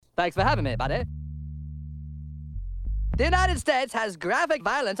Thanks for having me, buddy. The United States has graphic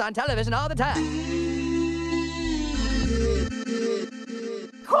violence on television all the time.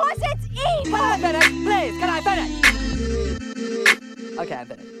 Of course it's E! Can I finish? Please, can I finish? Okay, I'm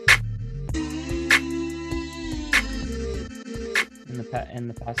finished. In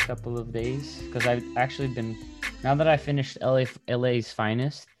the past couple of days, because I've actually been, now that I finished LA's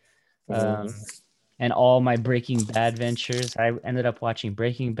Finest, and all my Breaking Bad ventures, I ended up watching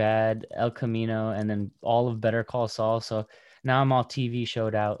Breaking Bad, El Camino, and then all of Better Call Saul. So now I'm all TV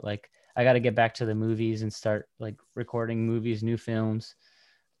showed out. Like I got to get back to the movies and start like recording movies, new films.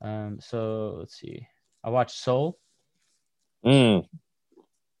 So let's see. I watched Soul. I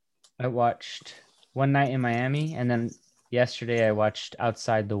watched One Night in Miami, and then yesterday I watched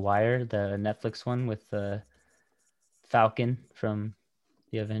Outside the Wire, the Netflix one with Falcon from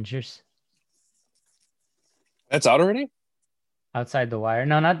the Avengers. That's out already? Outside the Wire.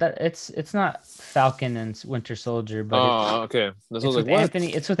 No, not that. It's not Falcon and Winter Soldier, but okay. It's with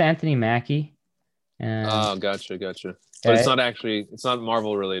Anthony. It's with Anthony Mackie. Gotcha. But Yeah, it's not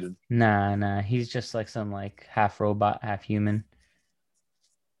Marvel related. Nah. He's just like some like half robot, half human.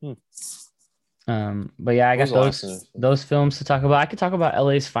 But yeah, I got those films to talk about. I could talk about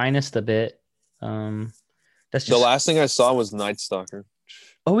LA's Finest a bit. That's just the last thing I saw was Night Stalker.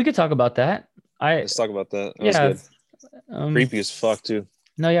 Oh, we could talk about that. Let's talk about that. That was good. Creepy as fuck too.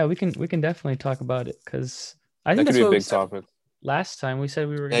 No, yeah, we can definitely talk about it because I think that that's could be what a we big said topic. Last time we said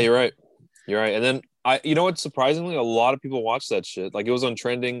we were. Yeah, you're right. And then you know what? Surprisingly, a lot of people watched that shit. Like it was on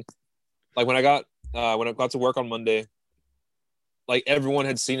trending. Like when I got to work on Monday, like everyone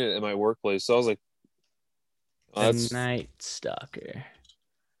had seen it in my workplace. So I was like, The Night Stalker.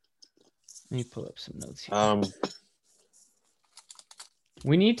 Let me pull up some notes here.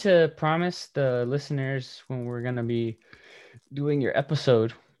 We need to promise the listeners when we're gonna be doing your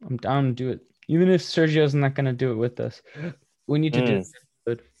episode. I'm down to do it, even if Sergio's not gonna do it with us. We need to do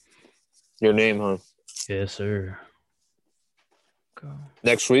it. Your name, huh? Yes, sir. Go.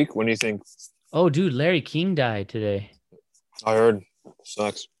 Next week. When do you think? Oh, dude, Larry King died today. I heard.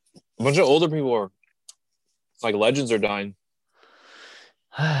 Sucks. A bunch of older people are like legends are dying.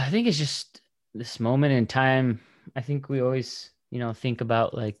 I think it's just this moment in time. I think we always, think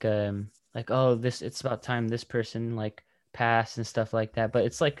about like it's about time this person like passed and stuff like that. But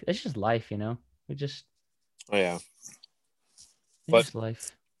it's like it's just life, We just. Oh yeah. It's just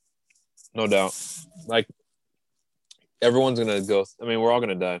life. No doubt. Like everyone's gonna go. I mean, we're all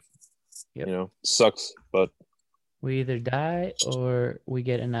gonna die. Yep. Sucks, but we either die or we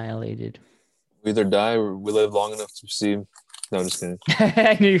get annihilated. We either die or we live long enough to see. No, I'm just kidding.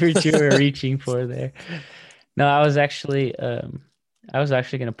 I knew what you were reaching for there. No, I was actually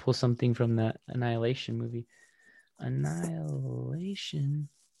gonna pull something from that Annihilation movie. Annihilation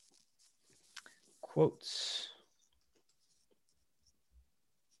quotes.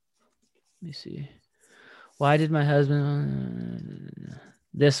 Let me see. Why did my husband?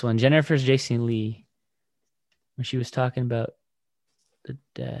 This one, Jennifer's Jason Lee, when she was talking about the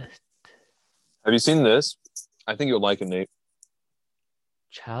death. Have you seen this? I think you'll like it, Nate.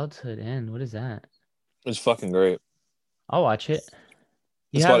 Childhood End. What is that? It's fucking great. I'll watch it.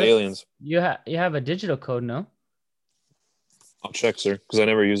 It's about aliens. You have a digital code, no? I'll check, sir, because I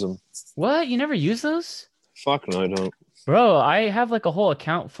never use them. What? You never use those? Fuck no, I don't. Bro, I have like a whole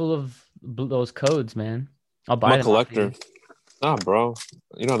account full of those codes, man. I'll buy them. I'm a collector. Nah, bro.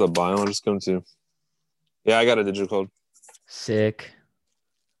 You don't have to buy them. I'll just come to. Yeah, I got a digital code. Sick.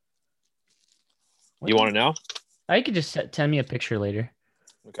 You want it now? I could just send me a picture later.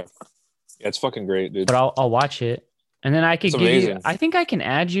 Okay. Yeah, it's fucking great, dude. But I'll watch it. And then I could give amazing. you, I think I can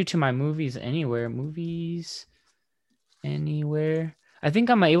add you to my movies anywhere. I think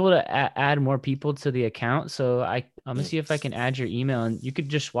I'm able to add more people to the account. So I'm going to see if I can add your email and you could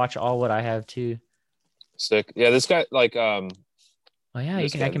just watch all what I have too. Sick. Yeah, this guy, like, oh yeah, I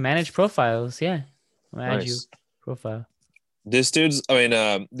can manage profiles. Yeah. I'll add you profile. This dude's,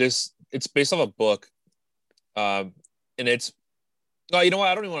 it's based off a book. And it's, no, you know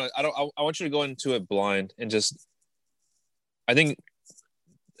what? I want you to go into it blind and just, I think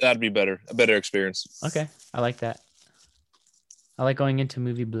that'd be better, a better experience. Okay. I like that. I like going into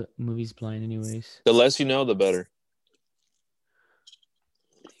movies blind anyways. The less you know, the better.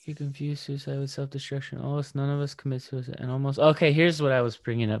 You confuse suicide with self-destruction. Almost none of us commit suicide. And almost... Okay, here's what I was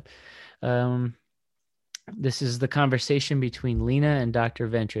bringing up. This is the conversation between Lena and Dr.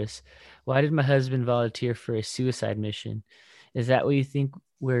 Ventress. Why did my husband volunteer for a suicide mission? Is that what you think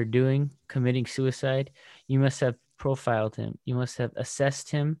we're doing? Committing suicide? You must have profiled him. You must have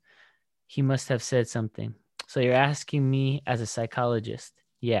assessed him. He must have said something. So you're asking me as a psychologist.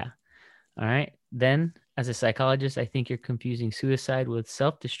 Yeah. All right. Then, as a psychologist, I think you're confusing suicide with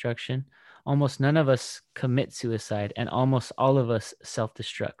self-destruction. Almost none of us commit suicide, and almost all of us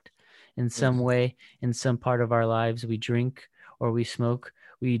self-destruct. In some way, in some part of our lives, we drink or we smoke.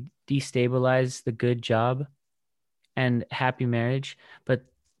 We destabilize the good job and happy marriage, but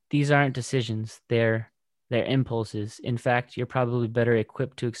these aren't decisions. They're impulses. In fact, you're probably better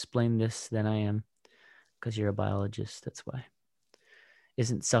equipped to explain this than I am because you're a biologist. That's why.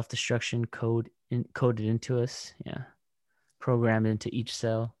 Isn't self-destruction coded into us? Yeah, programmed into each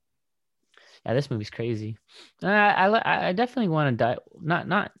cell. Yeah, this movie's crazy. I definitely want to dive,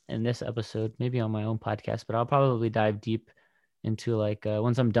 not in this episode, maybe on my own podcast, but I'll probably dive deep into like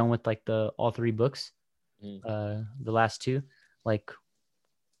once I'm done with like the all three books, the last two, like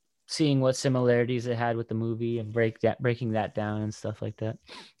seeing what similarities it had with the movie and breaking that down and stuff like that.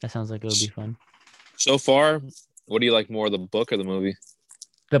 That sounds like it would be fun. So far, what do you like more, the book or the movie?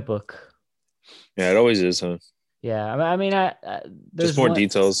 The book. Yeah, it always is, huh? Yeah, I mean, there's Just more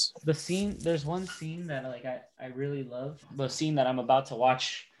details. There's one scene that like I really love. The scene that I'm about to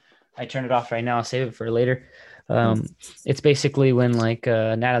watch. I turn it off right now. I'll save it for later. It's basically when like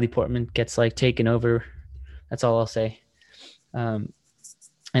Natalie Portman gets like taken over. That's all I'll say. And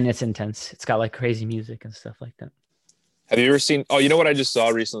it's intense. It's got like crazy music and stuff like that. Have you ever seen? Oh, you know what I just saw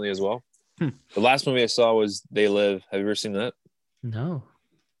recently as well? The last movie I saw was They Live. Have you ever seen that? No.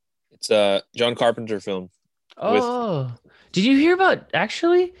 It's a John Carpenter film. Oh, did you hear about?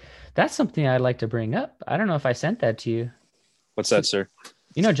 Actually, that's something I'd like to bring up. I don't know if I sent that to you. What's that, sir?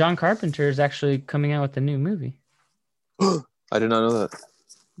 You know, John Carpenter is actually coming out with a new movie. I did not know that.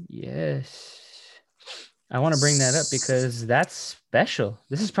 Yes. I want to bring that up because that's special.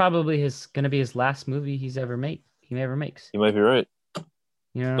 This is probably going to be his last movie he ever makes. You might be right.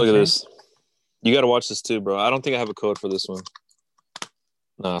 You know, look at this. You got to watch this too, bro. I don't think I have a code for this one.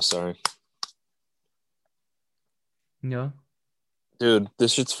 No, sorry. No. Dude,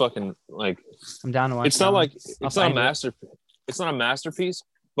 this shit's fucking like. I'm down to watch. It's not like it's not a master. It's not a masterpiece,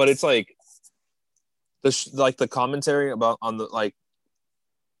 but it's like the commentary about on the like.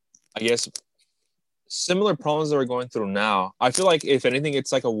 I guess similar problems that we're going through now. I feel like if anything,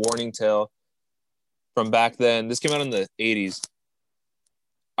 it's like a warning tale from back then. This came out in the 80s.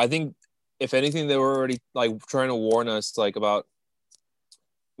 I think if anything, they were already like trying to warn us like about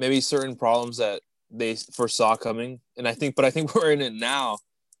maybe certain problems that they foresaw coming. And I think we're in it now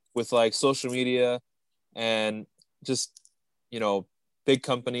with like social media and just, you know, big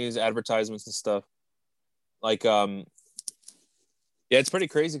companies, advertisements and stuff. Like, yeah, it's pretty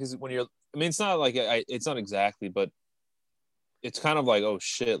crazy because when you're, I mean, it's not like, it's not exactly, but it's kind of like, oh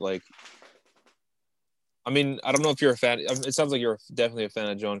shit. Like, I mean, I don't know if you're a fan. It sounds like you're definitely a fan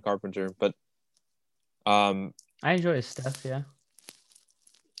of John Carpenter, but I enjoy his stuff. Yeah.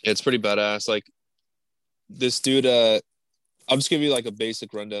 It's pretty badass. Like this dude, I'll just give you like a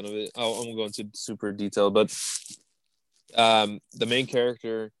basic rundown of it. I won't go into super detail, but the main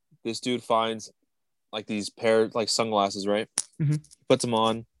character, this dude finds like these pair like sunglasses, right? Mm-hmm. Puts them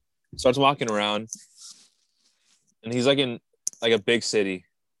on, starts walking around, and he's like in like a big city,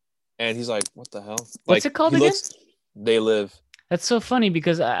 and he's like, "What the hell?" What's it called again? They Live. That's so funny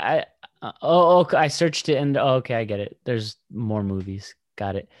because I searched it and okay, I get it. There's more movies.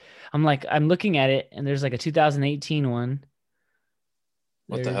 Got it. I'm looking at it and there's like a 2018 one.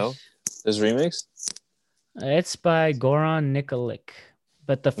 What the hell? There's remakes? It's by Goran Nikolic.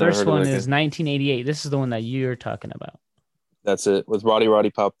 But the first one is 1988. This is the one that you're talking about. That's it. With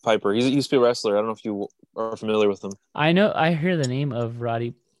Roddy Piper. He used to be a wrestler. I don't know if you are familiar with him. I know. I hear the name of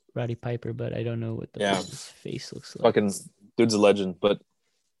Roddy Piper, but I don't know what his face looks like. Fucking dude's a legend. But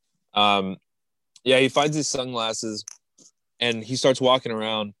yeah, he finds these sunglasses and he starts walking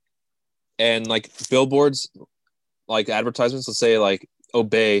around and like billboards, like advertisements will say like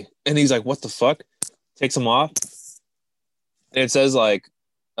obey. And he's like, what the fuck? Takes them off. And it says like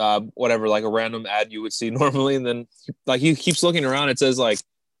whatever, like a random ad you would see normally. And then like he keeps looking around. It says like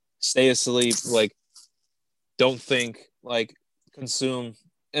stay asleep, like don't think, like consume.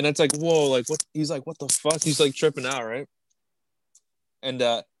 And it's like, whoa, like what? He's like, what the fuck? He's like tripping out, right? And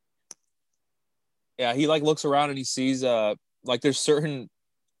yeah, he like looks around and he sees like there's certain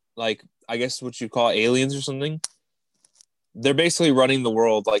like I guess what you call aliens or something. They're basically running the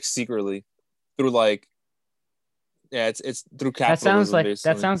world like secretly through like it's through capitalism.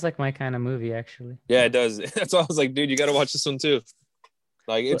 That sounds like my kind of movie actually. Yeah, it does. That's why I was like, dude, you got to watch this one too.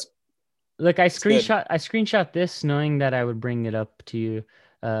 Like it's look, I screenshot this knowing that I would bring it up to you.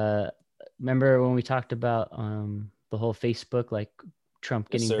 Remember when we talked about the whole Facebook, like Trump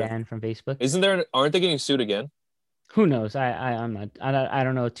getting banned from Facebook? Aren't they getting sued again? Who knows? I'm not. I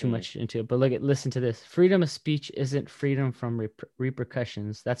don't know too much into it. But listen to this. Freedom of speech isn't freedom from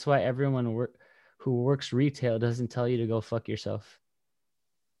repercussions. That's why everyone who works retail doesn't tell you to go fuck yourself.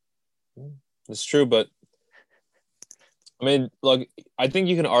 It's true, but I mean, look, I think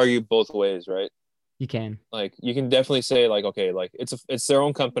you can argue both ways, right? You can. Like, you can definitely say, like, okay, like it's their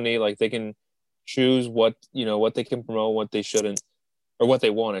own company, like they can choose what what they can promote, what they shouldn't, or what they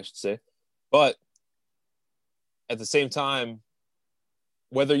want, I should say. But at the same time,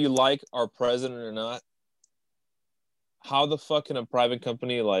 whether you like our president or not, how the fuck can a private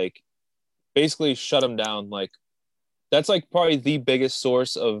company like basically shut him down? Like, that's like probably the biggest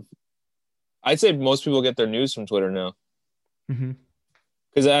source of. I'd say most people get their news from Twitter now. Mm-hmm.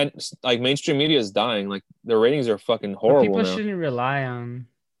 Because like mainstream media is dying. Like their ratings are fucking But horrible people now. shouldn't rely on.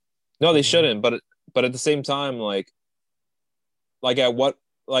 No, they shouldn't. But at the same time, like at what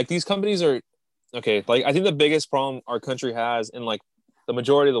like these companies are okay. Like I think the biggest problem our country has, in like the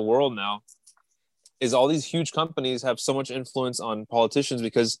majority of the world now, is all these huge companies have so much influence on politicians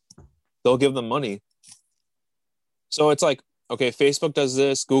because they'll give them money. So it's like, okay, Facebook does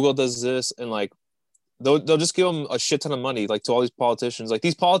this, Google does this, and like they'll just give them a shit ton of money, like to all these politicians. Like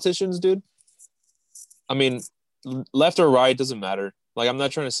these politicians, dude. I mean, left or right doesn't matter. Like I'm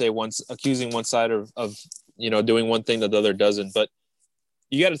not trying to say accusing one side of doing one thing that the other doesn't, but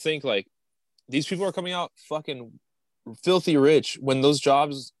you got to think like these people are coming out fucking filthy rich when those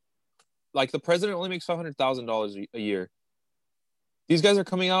jobs, like the president only makes $500,000 a year. These guys are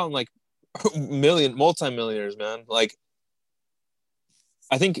coming out and like multi-millionaires, man. Like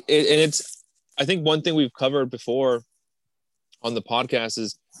I think I think one thing we've covered before on the podcast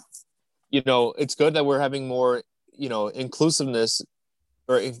is, it's good that we're having more, inclusiveness,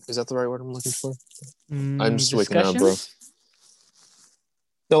 or is that the right word I'm looking for? I'm just waking up, bro.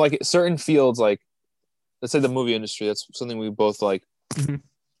 No, like certain fields, like let's say the movie industry, that's something we both like. Mm-hmm.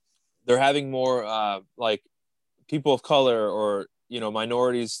 They're having more like people of color or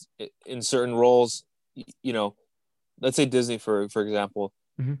minorities in certain roles. Let's say Disney for example.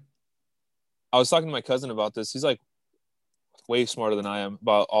 Mm-hmm. I was talking to my cousin about this. He's like way smarter than I am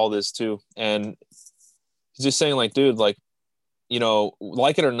about all this too, and he's just saying like, dude, like,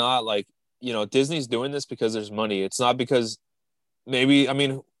 like it or not, like, Disney's doing this because there's money. It's not because maybe, I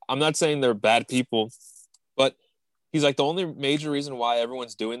mean, I'm not saying they're bad people, but he's like, the only major reason why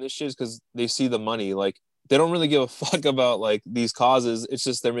everyone's doing this shit is because they see the money. Like, they don't really give a fuck about like these causes. It's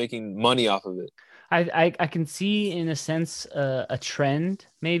just they're making money off of it. I can see in a sense a trend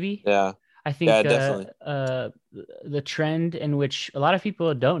maybe. Yeah. I think Yeah, definitely. The trend in which a lot of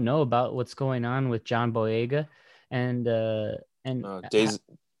people don't know about what's going on with John Boyega and Daisy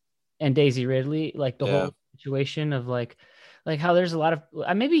and Daisy Ridley, like the whole situation of like how there's a lot of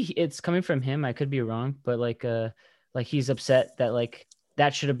maybe it's coming from him. I could be wrong, but like he's upset that like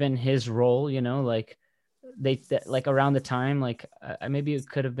that should have been his role, like like around the time, like maybe it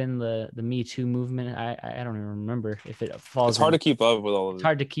could have been the Me Too movement. I don't even remember if it falls. It's hard to keep up with all of it. It's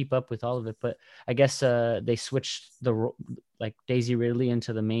hard to keep up with all of it, but I guess they switched like Daisy Ridley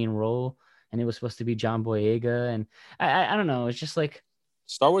into the main role, and it was supposed to be John Boyega, and I don't know. It's just like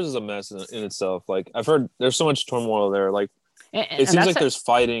Star Wars is a mess in itself. Like I've heard there's so much turmoil there. Like it seems like there's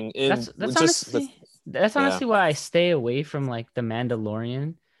fighting in. That's honestly why I stay away from like the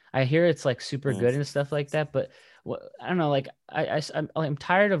Mandalorian. I hear it's like super good and stuff like that, but I don't know. Like I'm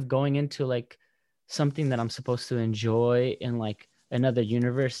tired of going into like something that I'm supposed to enjoy in like another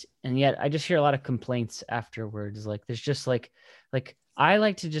universe, and yet I just hear a lot of complaints afterwards. Like there's just like I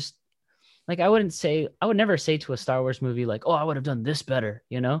like to just like I would never say to a Star Wars movie like, oh, I would have done this better,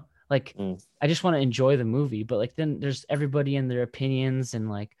 Like I just want to enjoy the movie, but like then there's everybody and their opinions and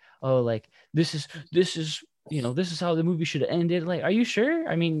like, oh, like this is this is how the movie should have ended. Like, are you sure?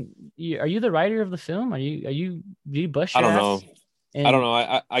 I mean, are you the writer of the film? Do you bust your I don't ass? know. I don't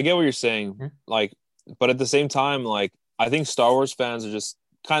know. I get what you're saying. Yeah. Like, but at the same time, like, I think Star Wars fans are just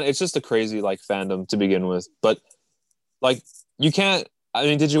it's just a crazy like fandom to begin with. But like, you can't. I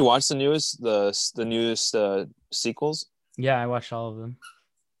mean, did you watch the newest sequels? Yeah, I watched all of them.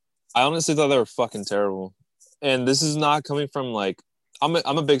 I honestly thought they were fucking terrible. And this is not coming from like I'm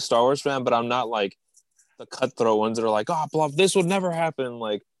a big Star Wars fan, but I'm not like the cutthroat ones that are like, oh, bluff, this would never happen.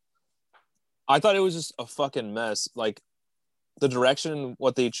 Like, I thought it was just a fucking mess. Like, the direction,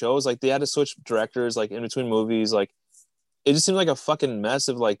 what they chose, like, they had to switch directors, like, in between movies. Like, it just seemed like a fucking mess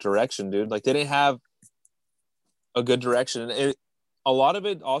of, like, direction, dude. Like, they didn't have a good direction. And a lot of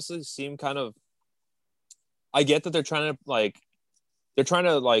it also seemed kind of, I get that they're trying to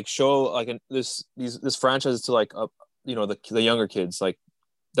show, like, this franchise to, like, the younger kids. Like,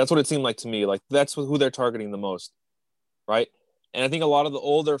 that's what it seemed like to me. Like, that's who they're targeting the most. right? And I think a lot of the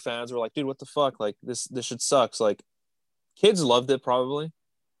older fans were like, dude, what the fuck? Like this shit sucks. Like kids loved it probably.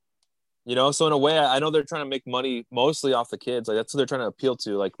 So in a way, I know they're trying to make money mostly off the kids. Like that's what they're trying to appeal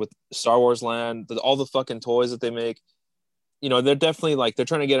to. Like with Star Wars Land, all the fucking toys that they make. They're definitely like they're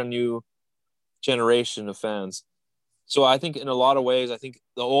trying to get a new generation of fans. So I think in a lot of ways, I think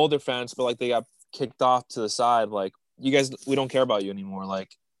the older fans feel like they got kicked off to the side. Like you guys, we don't care about you anymore. Like,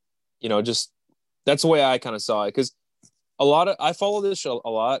 just that's the way I kind of saw it. Because I follow this show a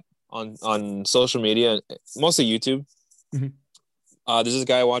lot on social media, mostly YouTube. Mm-hmm. There's this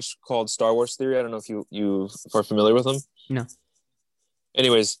guy I watched called Star Wars Theory. I don't know if you are familiar with him. No.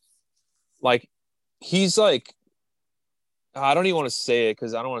 Anyways, like he's like, I don't even want to say it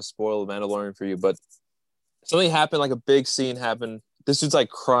because I don't want to spoil the Mandalorian for you, but something happened, like a big scene happened. This dude's like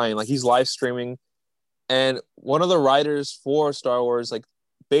crying, like he's live streaming, and one of the writers for Star Wars like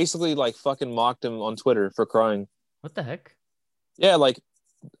basically like fucking mocked him on Twitter for crying. What the heck? Yeah, like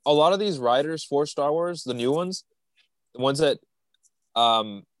a lot of these writers for Star Wars, the new ones, the ones that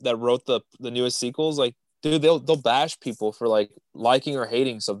wrote the newest sequels, like dude, they'll bash people for like liking or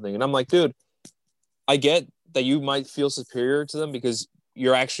hating something, and I'm like, dude, I get that you might feel superior to them because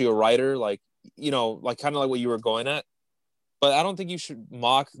you're actually a writer, like like kind of like what you were going at, but I don't think you should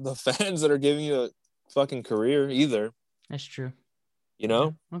mock the fans that are giving you a fucking career either. That's true. Yeah.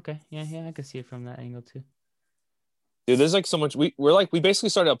 Okay. Yeah, I can see it from that angle too. Dude, there's like so much. We basically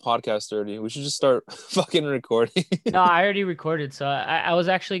started a podcast already. We should just start fucking recording. No, I already recorded, so I was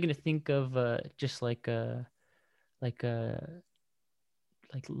actually gonna think of just like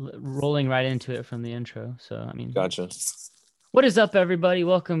rolling right into it from the intro. So I mean, Gotcha. What is up, everybody?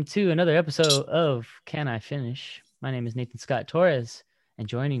 Welcome to another episode of Can I Finish? My name is Nathan Scott Torres, and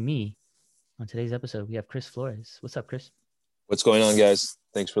joining me on today's episode, we have Chris Flores. What's up, Chris? What's going on, guys?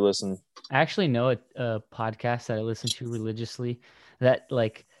 Thanks for listening. I actually know a podcast that I listen to religiously that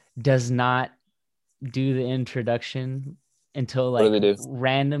like does not do the introduction until like What do they do?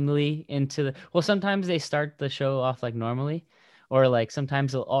 randomly into the. Well, sometimes they start the show off like normally, or like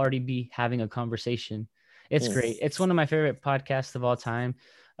sometimes they'll already be having a conversation. It's great. It's one of my favorite podcasts of all time.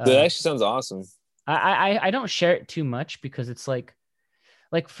 That actually sounds awesome. I don't share it too much because it's like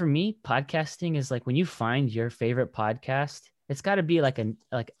for me, podcasting is like when you find your favorite podcast, it's got to be like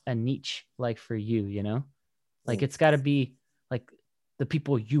a niche, like for you, like it's got to be like the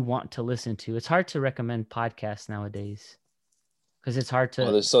people you want to listen to. It's hard to recommend podcasts nowadays because it's hard to,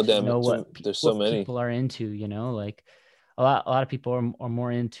 there's so damn know what there's so what many people are into, like a lot of people are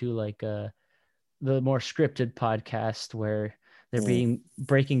more into like the more scripted podcast where they're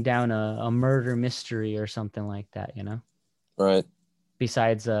breaking down a murder mystery or something like that, right,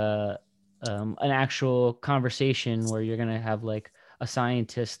 besides an actual conversation where you're gonna have like a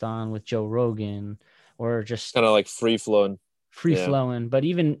scientist on with Joe Rogan, or just kind of like free flowing. But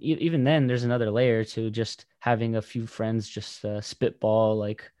even then there's another layer to just having a few friends just spitball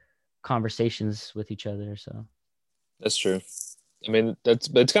like conversations with each other. So that's true. I mean, it's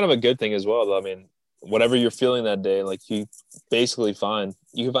kind of a good thing as well, though. I mean, whatever you're feeling that day, like you basically find,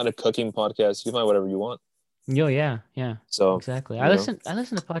 you can find a cooking podcast, you can find whatever you want. Yeah. So exactly. I listen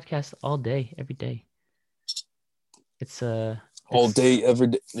to podcasts all day, every day. It's all day, every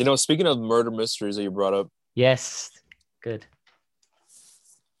day. Speaking of murder mysteries that you brought up. Yes. Good.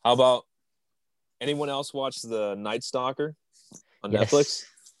 How about anyone else watch the Night Stalker on Yes. Netflix?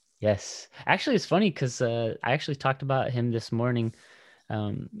 Yes. Actually, it's funny because I actually talked about him this morning.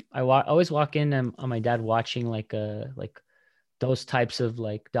 I always walk in on my dad watching like those types of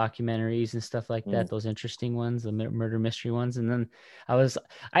like documentaries and stuff like that, those interesting ones, the murder mystery ones. And then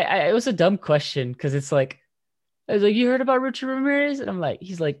it was a dumb question because it's like, I was like, you heard about Richard Ramirez? And I'm like,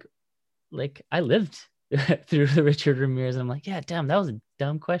 he's like I lived through the Richard Ramirez. And I'm like, yeah, damn, that was a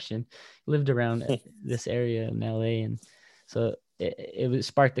dumb question. Lived around this area in LA. And so it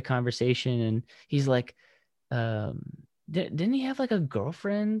sparked the conversation. And he's like, didn't he have like a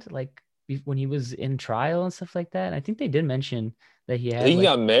girlfriend like when he was in trial and stuff like that? And I think they did mention that he had. I think he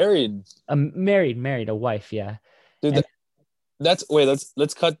got married. Married a wife, yeah. Dude, let's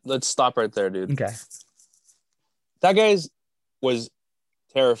stop right there, dude. Okay. That guy's was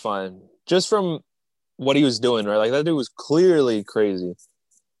terrifying just from what he was doing, right? Like that dude was clearly crazy.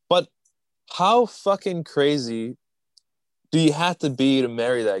 But how fucking crazy do you have to be to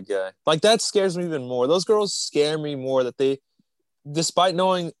marry that guy? Like that scares me even more. Those girls scare me more that they, despite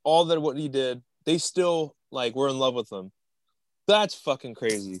knowing all that what he did, they still like were in love with him. That's fucking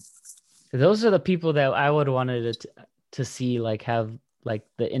crazy. Those are the people that I would wanted to see like have like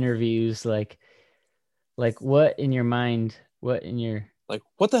the interviews, like what in your mind, what in your Like,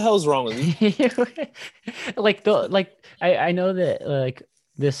 what the hell is wrong with you? I know that like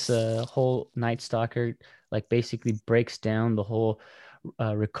this whole Night Stalker like basically breaks down the whole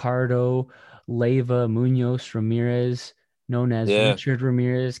Ricardo Leyva Munoz Ramirez, known as Yeah. Richard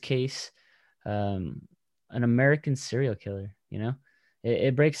Ramirez case, um, an American serial killer. You know,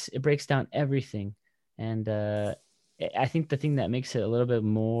 it breaks down everything, and I think the thing that makes it a little bit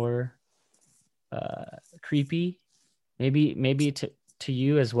more creepy, maybe to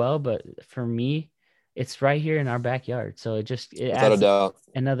you as well, but for me, it's right here in our backyard. So it Without a adds doubt.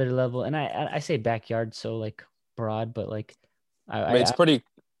 another level. And I say backyard so like broad, but like I mean, I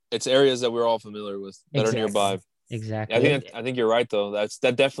it's areas that we're all familiar with that are nearby. exactly. I think you're right though.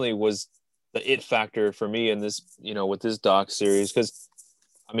 That definitely was the it factor for me in this, with this doc series. Because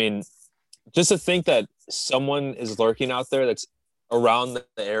I mean, just to think that someone is lurking out there that's around the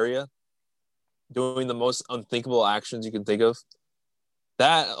area, doing the most unthinkable actions you can think of.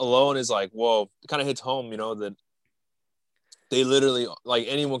 That alone is like, whoa, it kind of hits home, that they literally, like,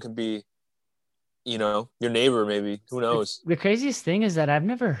 anyone can be, your neighbor, maybe. Who knows? The craziest thing is that I've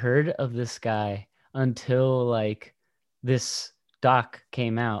never heard of this guy until like this doc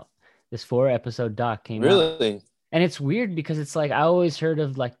came out. This 4-episode doc came out. Really? And it's weird because it's like I always heard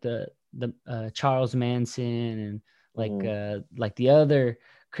of like the Charles Manson and like the other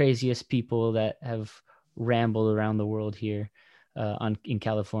craziest people that have rambled around the world here in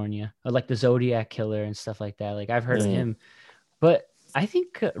California, or like the Zodiac killer and stuff like that. Like I've heard of him, but I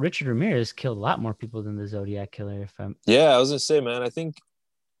think Richard Ramirez killed a lot more people than the Zodiac killer. Yeah, I was gonna say, man.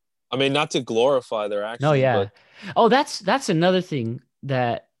 I mean, not to glorify their actions. No, yeah. But Oh, that's another thing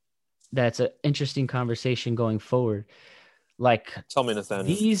that's an interesting conversation going forward. Like tell me, Nathaniel.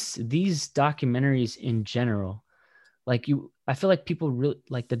 These documentaries in general, I feel like people really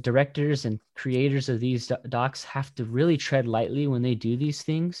like the directors and creators of these docs have to really tread lightly when they do these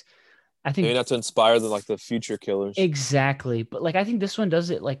things. I think maybe not to inspire the future killers. Exactly, but like I think this one does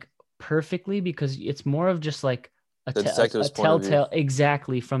it like perfectly because it's more of just like a telltale.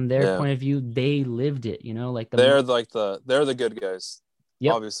 Exactly, from their point of view, they lived it. Like they're the good guys.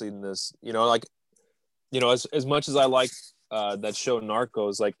 Yep. Obviously, in this, as much as I like that show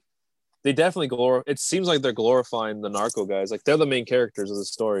Narcos, like they definitely it seems like they're glorifying the narco guys. Like they're the main characters of the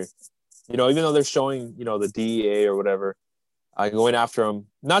story. Even though they're showing, the DEA or whatever, going after them.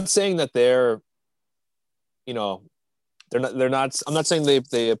 Not saying that they're, they're not. I'm not saying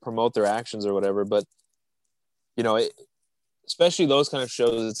they promote their actions or whatever, but especially those kind of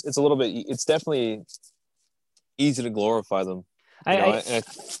shows, it's a little bit. It's definitely easy to glorify them.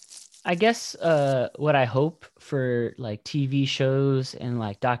 I guess what I hope for like TV shows and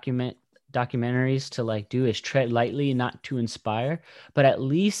like documentaries to like do is tread lightly, not to inspire, but at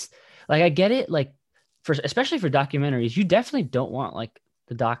least like I get it, like especially for documentaries, you definitely don't want like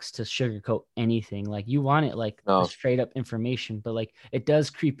the docs to sugarcoat anything. Like you want it like straight up information, but like it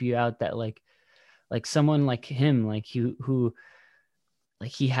does creep you out that like someone like him, like who like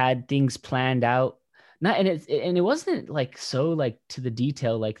he had things planned out. Not and it wasn't like so like to the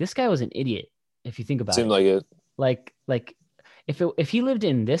detail. Like this guy was an idiot if you think about it. Seemed like it. Like if he lived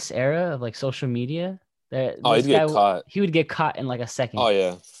in this era of like social media, he'd get caught. He would get caught in like a second. Oh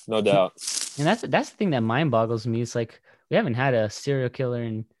yeah, no doubt. And that's the thing that mind boggles me. It's like we haven't had a serial killer,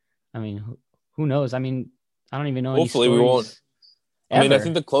 and I mean, who knows? I mean, I don't even know. Hopefully, we won't. I mean, I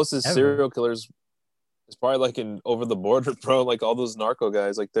think the closest serial killers is probably like in Over the Border, bro. Like all those narco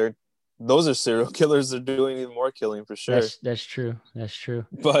guys, like those are serial killers. They're doing even more killing for sure. That's true. That's true.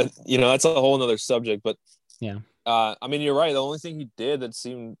 But that's a whole nother subject. But yeah, I mean, you're right. The only thing he did that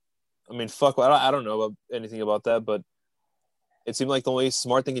seemed, I mean, fuck, I don't know about anything about that, but it seemed like the only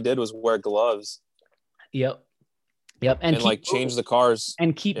smart thing he did was wear gloves. Yep. And like change the cars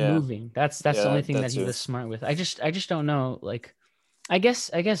and keep moving. That's the only thing that he was smart with. I just don't know. Like, I guess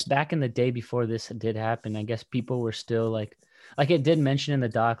back in the day before this did happen, I guess people were still like it did mention in the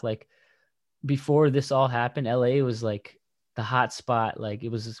doc, like before this all happened, LA was like the hot spot. Like it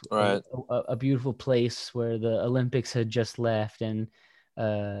was a beautiful place where the Olympics had just left and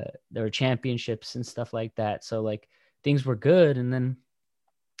there were championships and stuff like that. So like things were good. And then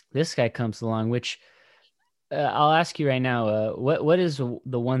this guy comes along, which I'll ask you right now, what is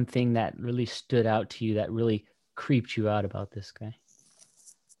the one thing that really stood out to you that really creeped you out about this guy?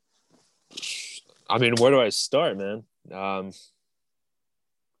 I mean, where do I start, man?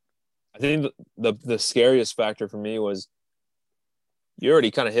 I think the scariest factor for me was, you already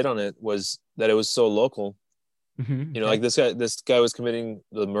kind of hit on it, was that it was so local. Mm-hmm. Like this guy was committing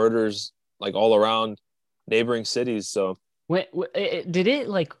the murders like all around neighboring cities. So Did it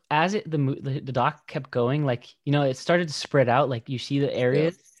like as the doc kept going, like it started to spread out, like you see the Yeah.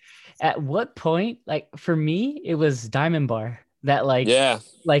 areas. At what point, like for me, it was Diamond Bar that Yeah.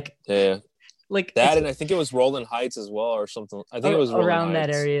 like Yeah. like That, it's and I think it was Rolling Heights as well, or something. I think it was Rolling around that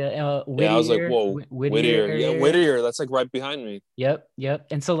Heights. area, Yeah, I was like, whoa, Whittier Whittier. Yeah, area. Whittier. That's like right behind me. Yep.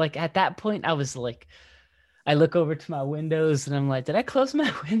 And so like at that point, I was like, I look over to my windows and I'm like, did I close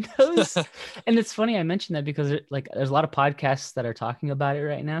my windows? And it's funny I mentioned that because like there's a lot of podcasts that are talking about it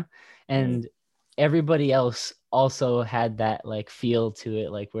right now, and everybody else also had that like feel to it,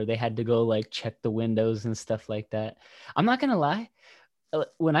 like where they had to go like check the windows and stuff like that. I'm not gonna lie,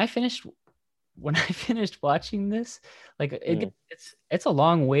 when I finished watching this, like it's a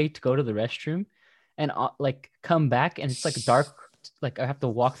long way to go to the restroom and like come back, and it's like dark, like I have to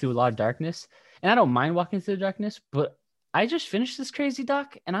walk through a lot of darkness, and I don't mind walking through the darkness, but I just finished this crazy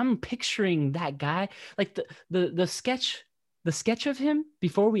doc and I'm picturing that guy, like the sketch of him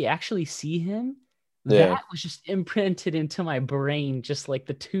before we actually see him. Yeah. That was just imprinted into my brain, just like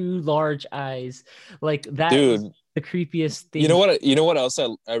the two large eyes, like that was Dude, the creepiest thing. you know what else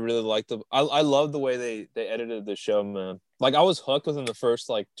I really liked? I love the way they edited the show, man. Like I was hooked within the first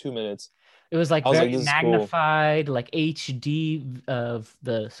like 2 minutes. It was like I was like, very this is cool. magnified, like HD of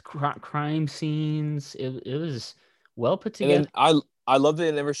the crime scenes. It was well put And together. then I love that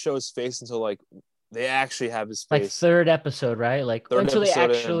they never show his face until like they actually have his Like face. third episode, right? Like Third until they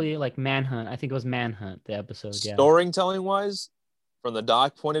episode in. actually like Manhunt. I think it was Manhunt, the episode. Yeah. Storytelling wise, from the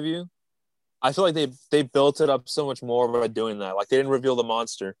doc point of view, I feel like they built it up so much more by doing that. Like they didn't reveal the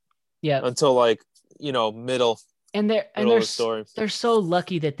monster Yeah. until like middle And of the story. they're so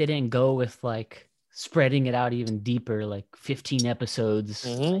lucky that they didn't go with like spreading it out even deeper, like 15 episodes.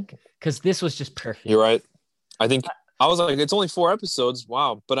 Like, because this was just perfect. You're right. I think I was like, it's only 4 episodes.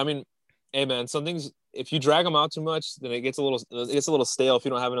 Wow. But I mean, hey man, some things, if you drag them out too much, then it gets a little stale if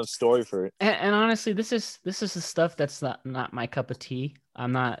you don't have enough story for it. And honestly, this is the stuff that's not my cup of tea.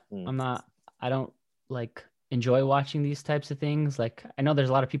 I'm not I don't like enjoy watching these types of things. Like I know there's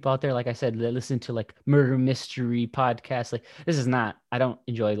a lot of people out there, like I said, that listen to like murder mystery podcasts. Like this is not, I don't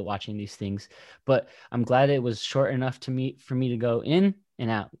enjoy watching these things, but I'm glad it was short enough for me to go in and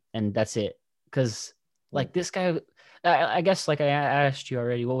out, and that's it. Because like this guy, I guess like I asked you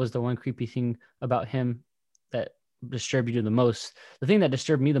already, what was the one creepy thing about him that disturbed you the most? The thing that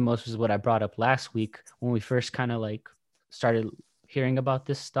disturbed me the most was what I brought up last week when we first kind of like started hearing about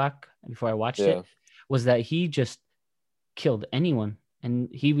this stock before I watched it, was that he just killed anyone, and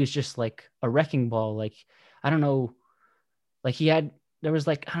he was just like a wrecking ball. Like I don't know, like there was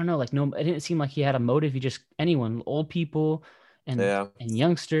like, I don't know, like no, it didn't seem like he had a motive. He just anyone, old people and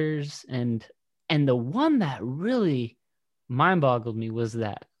youngsters, and the one that really mind boggled me was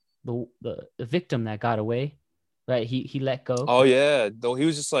that the victim that got away, right? He let go. Oh yeah, though he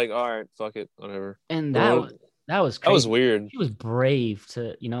was just like, all right, fuck it, whatever. And that was crazy. That was weird. She was brave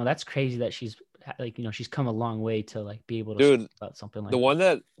to, that's crazy that she's like, she's come a long way to like be able to speak about something like the one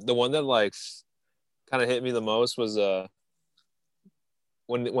that like kind of hit me the most was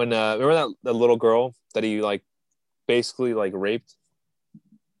when remember that little girl that he like basically like raped.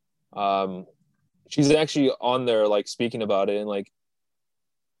 She's actually on there like speaking about it, and like,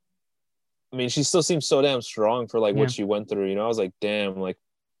 I mean, she still seems so damn strong for like what she went through. I was like, damn, like,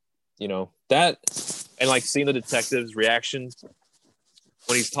 that, and like seeing the detective's reaction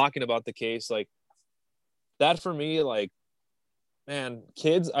when he's talking about the case, like that for me, like, man,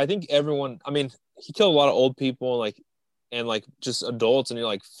 kids, I think everyone, I mean, he killed a lot of old people and like just adults, and you're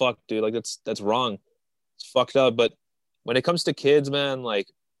like, fuck, dude, like that's wrong. It's fucked up. But when it comes to kids, man, like,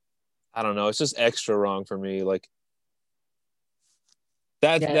 I don't know, it's just extra wrong for me. Like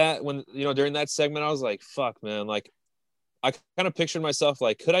that when, during that segment, I was like, fuck, man, like I kind of pictured myself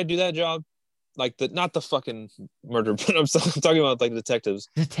like, could I do that job? Like not the fucking murder, but I'm talking about like detective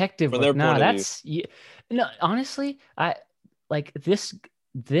from their point of view. No, honestly, I like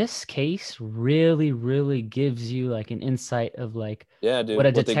this case really gives you like an insight of like, yeah, dude, what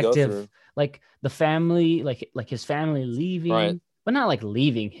a what they go detective, through. like the family, like his family leaving, right, but not like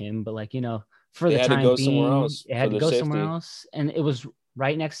leaving him, but like, for they the had to time go being, somewhere else it had to for go their somewhere safety. else, and it was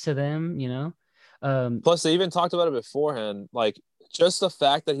right next to them, Plus, they even talked about it beforehand, like just the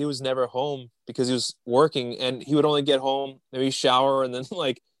fact that he was never home because he was working, and he would only get home, maybe shower, and then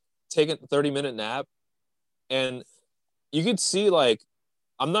like take a 30-minute nap. And you could see, like,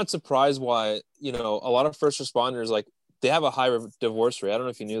 I'm not surprised why, a lot of first responders, like, they have a high divorce rate. I don't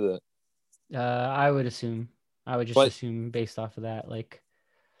know if you knew that. I would just assume based off of that, like,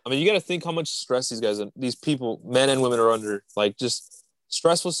 I mean, you got to think how much stress these people, men and women, are under, like just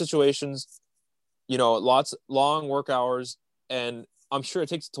stressful situations, lots long work hours, and I'm sure it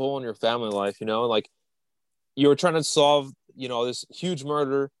takes a toll on your family life. Like you're trying to solve this huge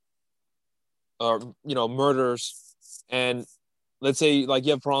murder, or murders, and let's say like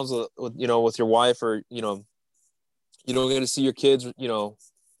you have problems with your wife, or you don't get to see your kids,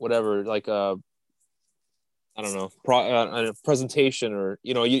 whatever, like I don't know, a presentation, or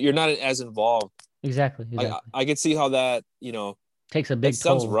you're not as involved. Exactly. I could see how that Takes a that big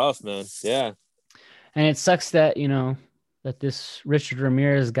sounds toll. rough, man. Yeah. And it sucks that, that this Richard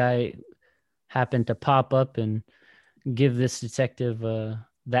Ramirez guy happened to pop up and give this detective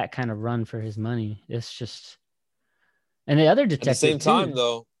that kind of run for his money. It's just, and the other At the detective same time, too.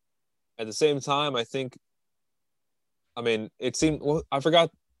 though, I think, I mean, it seemed. Well, I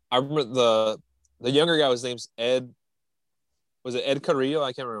forgot. I remember the younger guy. His name's Ed. Was it Ed Carrillo?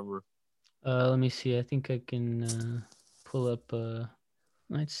 I can't remember. Let me see. I think I can pull up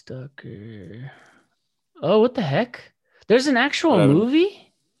Night Stalker. Oh, what the heck? There's an actual What happened?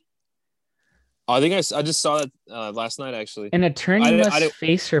 movie? I think I just saw that last night, actually. An attorney I must didn't.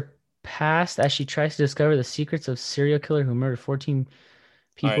 face her past as she tries to discover the secrets of serial killer who murdered 14 All right,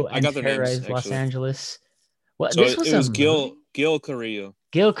 people I and got their names terrorized Los actually. Angeles. What? So This it was a was movie? Gil Carrillo,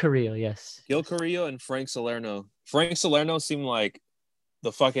 Gil Carrillo, yes. And Frank Salerno. Frank Salerno seemed like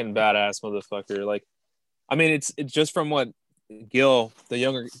the fucking badass motherfucker. Like, I mean, it's just from what Gil, the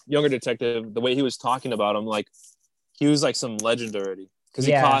younger detective, the way he was talking about him, like he was like some legend already, because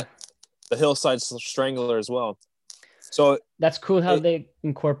he Yeah. caught the Hillside Strangler as well. So That's cool how it, they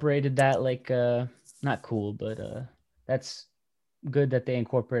incorporated that, like not cool, but that's good that they it's good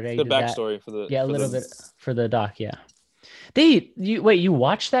incorporated that. backstory for Yeah, a the little bit for the doc, yeah. You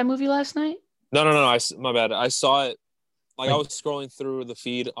watched that movie last night? no, my bad. I saw it, like I Like, was scrolling through the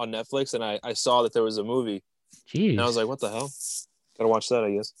feed on Netflix, and I saw that there was a movie, and I was geez. like, what the hell? Gotta watch that,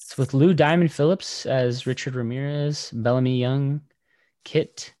 I guess. It's with Lou Diamond Phillips as Richard Ramirez, Bellamy Young,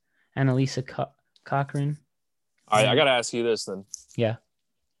 Kit, Annalisa Cochran. All right, I gotta ask you this then. Yeah.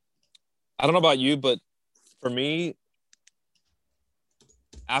 I don't know about you, but for me,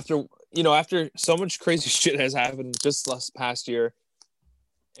 after so much crazy shit has happened just last past year,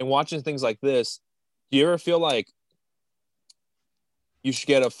 and watching things like this, do you ever feel like you should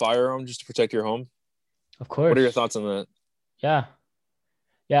get a firearm just to protect your home? Of What are your course. thoughts on that? Yeah.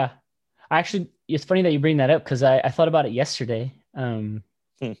 Yeah. Actually, it's funny that you bring that up because I thought about it yesterday. Hmm.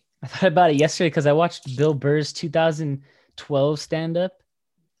 I thought about it yesterday because I watched Bill Burr's 2012 stand up.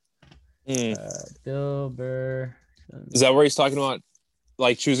 Hmm. Bill Burr. Is that where he's talking about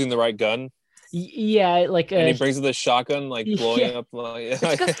like choosing the right gun, Yeah, like and he brings in the shotgun, like yeah, blowing up, like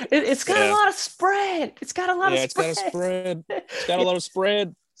it's got a yeah, lot of spread. It's got a lot of yeah, it's got a spread. spread. It's got a Yeah. lot of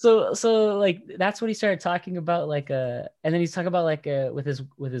spread. So like that's what he started talking about, like and then he's talking about like with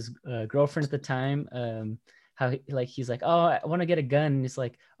his girlfriend at the time, how he's like, oh, I want to get a gun, and it's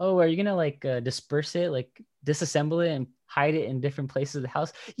like, oh, are you gonna like disperse it, like disassemble it and hide it in different places of the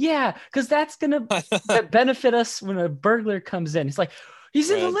house? Yeah, because that's gonna benefit us when a burglar comes in. It's like, he's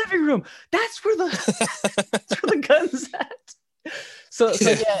in the Right. living room. That's where that's where the gun's at. So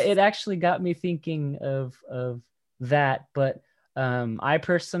yeah, it actually got me thinking of that, but I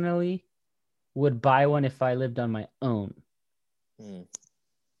personally would buy one if I lived on my own,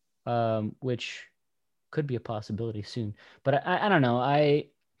 which could be a possibility soon. But I don't know. I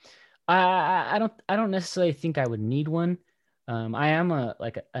don't necessarily think I would need one. I am a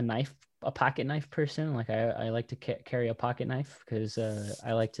pocket knife person. Like I like to carry a pocket knife because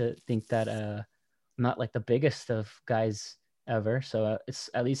I like to think that I'm not like the biggest of guys ever. So it's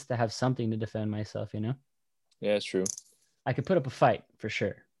at least to have something to defend myself, Yeah, it's true. I could put up a fight for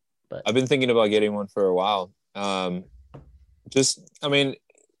sure. But I've been thinking about getting one for a while. I mean,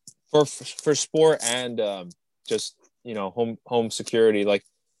 for sport and just home security. Like,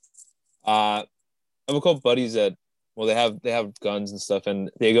 I have a couple buddies that, well, they have guns and stuff,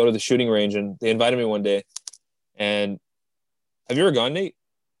 and they go to the shooting range, and they invited me one day. And have you ever gone, Nate?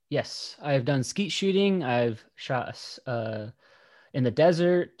 yes, I've done skeet shooting. I've shot in the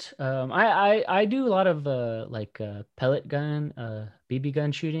desert. I do a lot of pellet gun, BB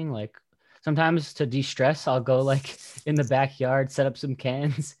gun shooting. Like sometimes to de-stress, I'll go like in the backyard, set up some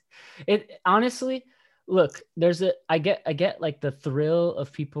cans. It honestly, look, I get like the thrill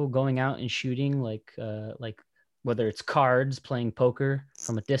of people going out and shooting, like whether it's cards, playing poker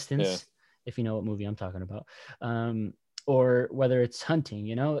from a Yeah. distance, if you know what movie I'm talking about, or whether it's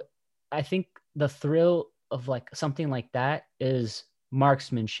hunting. I think the thrill of like something like that is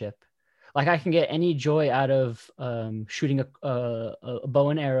marksmanship. Like I can get any joy out of shooting a bow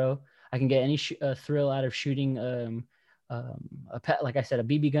and arrow. I can get any thrill out of shooting like I said, a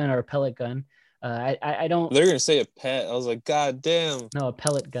BB gun or a pellet gun. I don't They're gonna say a pet. I was like, God damn. know, a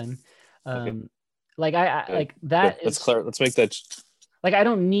pellet gun. Okay. Like I Good. like that Let's is Let's make that. like I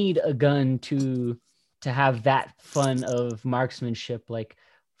don't need a gun to have that fun of marksmanship. Like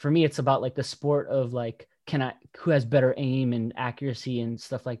for me, it's about like the sport of like who has better aim and accuracy and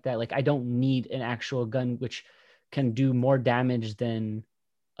stuff like that. Like I don't need an actual gun which can do more damage than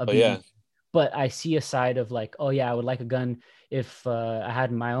a Oh BB. yeah. But I see a side of like, oh yeah, I would like a gun if I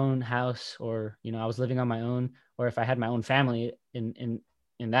had my own house, or I was living on my own, or if I had my own family. In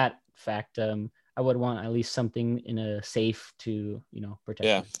that fact, I would want at least something in a safe to protect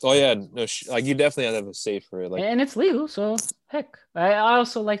Yeah. me. Oh yeah. No, like you definitely have to have a safe for it. Like, And it's legal, so heck. I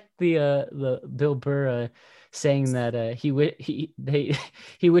also like the Bill Burr saying that he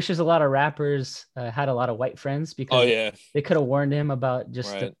wishes a lot of rappers had a lot of white friends oh because yeah, they could have warned him about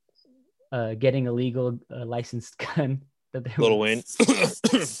just right. getting a legal licensed gun that they Lil were. Wayne. And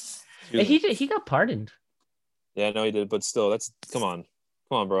Excuse me. he got pardoned. Yeah, I know he did, but still, that's come on,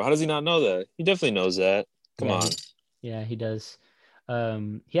 bro. How does he not know that? He definitely knows that. Come Yeah, on. he does.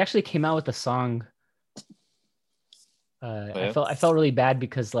 He actually came out with a song. Oh, I yeah? felt really bad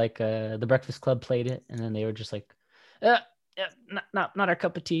because like the Breakfast Club played it, and then they were just like, yeah, not our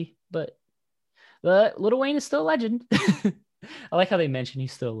cup of tea. But Lil Wayne is still a legend. I like how they mention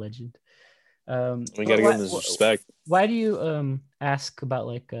he's still a legend. We gotta give him his respect. Why do you ask about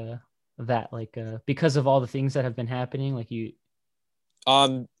like that, like because of all the things that have been happening, like you?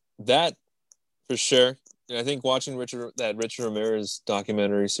 That for sure. And I think watching Richard Ramirez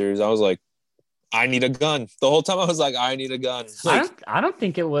documentary series, I was like, I need a gun. The whole time I was like, I need a gun. Like, I don't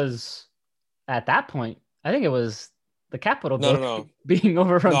think it was at that point. I think it was the Capitol building no. being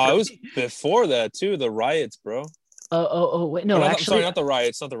overrun. No, it was before that too. The riots, bro. Wait, Oh, no, no, I'm actually, sorry, not the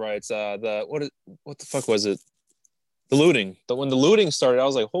riots, not the riots. What the fuck was it? The looting. When the looting started, I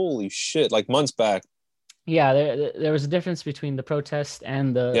was like, holy shit! Like months back. yeah, there was a difference between the protest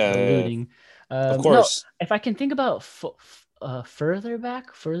and the Yeah. looting. Of No, course. if I can think about further back,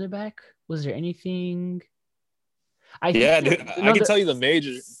 was there anything? I think Yeah, dude. I no, can tell you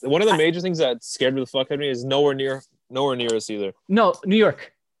one of the I, major things that scared me the fuck out of me is nowhere near us either. no, New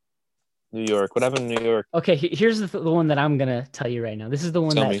York. New York. What happened in New York? Okay, here's the one that I'm gonna tell you right now. This is the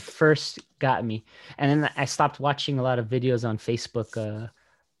one Tell that me. first got me, and then I stopped watching a lot of videos on Facebook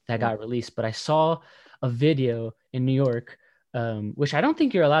that got released. But I saw a video in New York, which I don't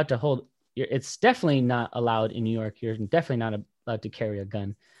think you're allowed to hold. It's definitely not allowed in New York. You're definitely not allowed to carry a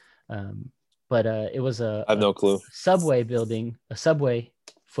gun. But it was I have no clue. a subway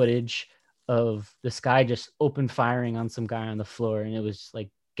footage of this guy just open firing on some guy on the floor, and it was like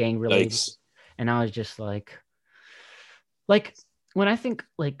gang related. Yikes. And I was just like when I think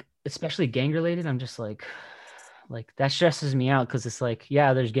like especially gang related, I'm just like that stresses me out because it's like,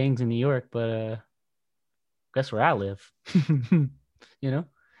 yeah, there's gangs in New York, but guess where I live, and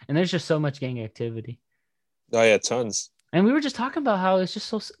there's just so much gang activity. Oh yeah, tons. And we were just talking about how it's just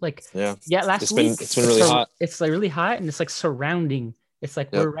so like, Yeah. last week It's been really hot. It's like really hot, and it's like surrounding. It's like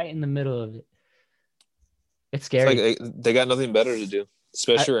Yep. we're right in the middle of it. It's It's scary. like they got nothing better to do,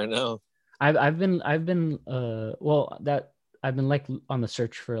 especially right now. I've been I've been like on the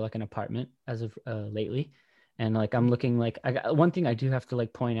search for like an apartment as of lately, and like I'm looking like one thing I do have to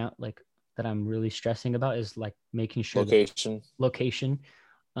like point out like that I'm really stressing about is like making sure location,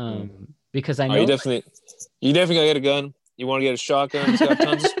 because I know you definitely gotta get a gun. You want to get a shotgun? It's got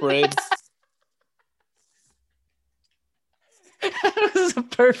tons of spray. That was a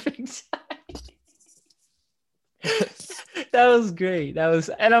perfect that was great.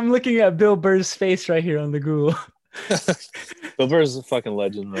 And I'm looking at Bill Burr's face right here on the Google. Bill Burr's a fucking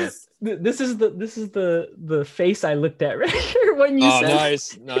legend, man. This is the face I looked at right here when you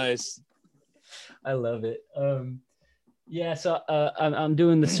said. Nice. I love it. Yeah, so I'm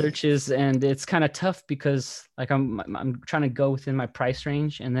doing the searches, and it's kind of tough because like I'm trying to go within my price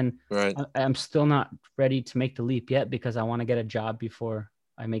range, and then Right. I'm still not ready to make the leap yet because I want to get a job before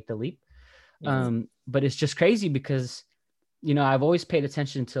I make the leap. But it's just crazy because I've always paid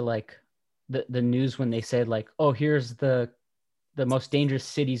attention to like the news when they said like, oh, here's the most dangerous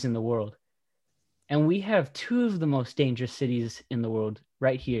cities in the world, and we have two of the most dangerous cities in the world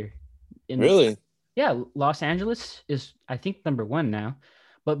right here. Really? Yeah, Los Angeles is I think number one now,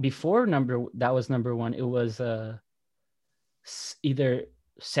 but before that was number one. It was either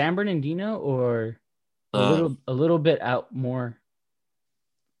San Bernardino or a little bit out more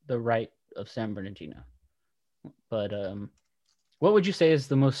the right of San Bernardino. But what would you say is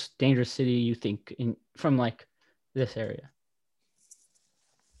the most dangerous city you think from like this area?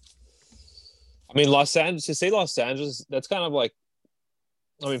 I mean, Los Angeles. To say Los Angeles, that's kind of like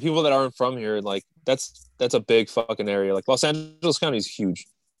I mean, people that aren't from here, like that's a big fucking area. Like Los Angeles County is huge.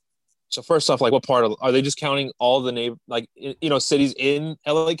 So first off, like what part of are they just counting all the cities in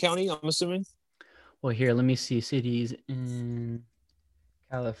LA County? I'm assuming. Well, here, let me see cities in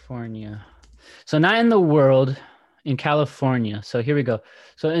California. So not in the world, in California. So here we go.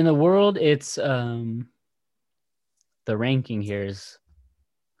 So in the world, it's the ranking here is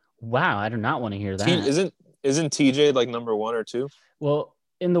wow. I do not want to hear that. Isn't TJ like number 1 or 2? Well,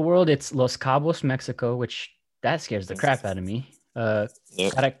 in the world, it's Los Cabos, Mexico, which that scares the crap out of me.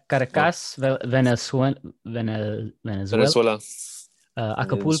 Caracas, Venezuela, Venezuela.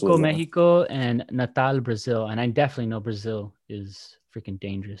 Acapulco, Mexico, and Natal, Brazil. And I definitely know Brazil is freaking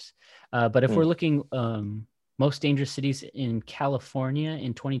dangerous. But if we're looking most dangerous cities in California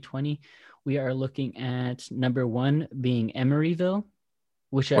in 2020, we are looking at number 1 being Emeryville,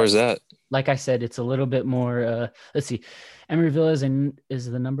 which where's that? Like I said, it's a little bit more. Let's see, Emeryville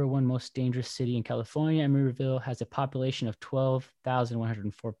is the number 1 most dangerous city in California. Emeryville has a population of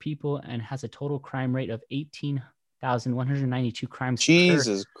 12,104 people and has a total crime rate of 18,192 crimes.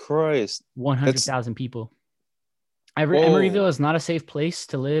 Jesus Christ! 100,000 people. Emeryville is not a safe place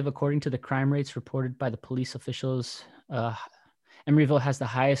to live, according to the crime rates reported by the police officials. Emeryville has the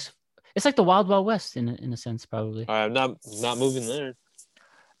highest. It's like the Wild Wild West in a sense, probably. I'm not moving there.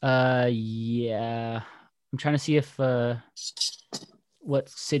 Yeah. I'm trying to see if what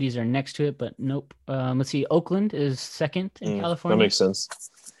cities are next to it, but nope. Let's see. Oakland is second in California. That makes sense.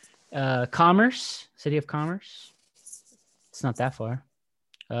 Commerce, City of Commerce. It's not that far.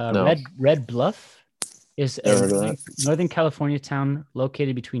 No. Red Bluff is a Northern California town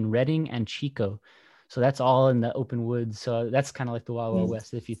located between Redding and Chico. So that's all in the open woods. So that's kind of like the Wild Wild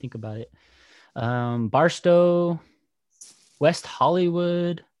West if you think about it. Barstow, West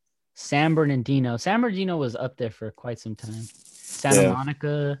Hollywood, San Bernardino. San Bernardino was up there for quite some time. Santa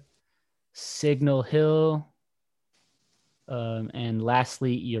Monica, Signal Hill, and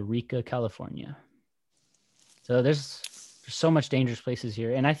lastly, Eureka, California. So there's so much dangerous places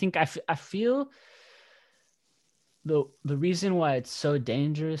here. And I think I feel the reason why it's so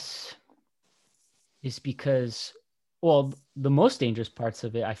dangerous is because, well, the most dangerous parts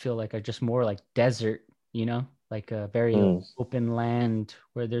of it, I feel like, are just more like desert, like a very open land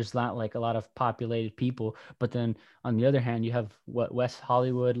where there's not like a lot of populated people. But then on the other hand, you have West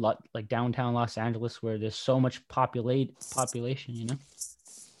Hollywood, like downtown Los Angeles, where there's so much population,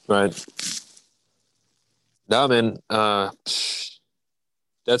 Right. No, man. That's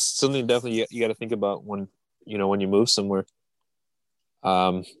something definitely you got to think about when you move somewhere.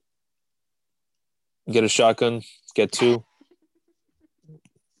 Get a shotgun, get 2.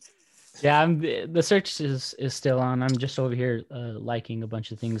 Yeah, the search is still on. I'm just over here liking a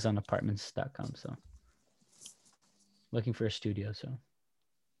bunch of things on apartments.com. So looking for a studio. So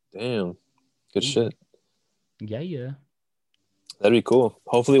damn, good shit. Yeah. That'd be cool.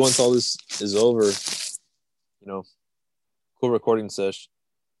 Hopefully once all this is over, cool recording session.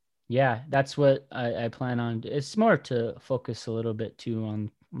 Yeah, that's what I plan on. It's more to focus a little bit too on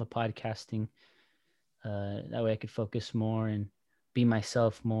the podcasting. That way I could focus more and be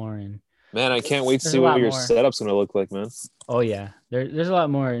myself more. And man, I can't wait to see what your setup's gonna look like, man. Oh yeah, there's a lot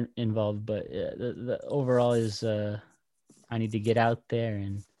more involved, but the overall is I need to get out there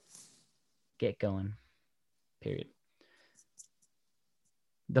and get going. Period.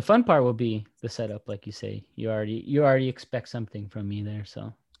 The fun part will be the setup, like you say. You already expect something from me there,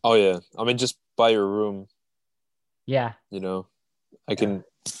 so. Oh yeah, I mean, just by your room. Yeah. I can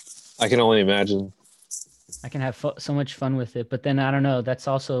only imagine. I can have so much fun with it, but then I don't know. That's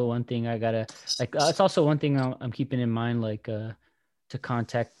also one thing I gotta like. It's also one thing I'm keeping in mind, like to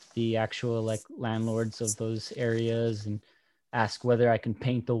contact the actual like landlords of those areas and ask whether I can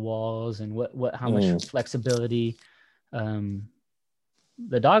paint the walls and how much flexibility.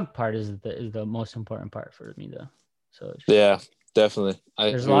 The dog part is the most important part for me though. So yeah, definitely.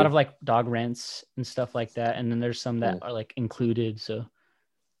 There's a lot of like dog rents and stuff like that, and then there's some that are like included. So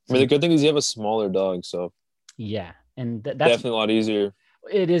I mean, the good thing is you have a smaller dog, so yeah, and that's definitely a lot easier.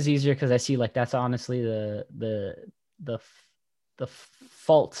 It is easier because I see like that's honestly the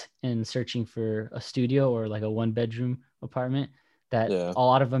fault in searching for a studio or like a 1-bedroom apartment that a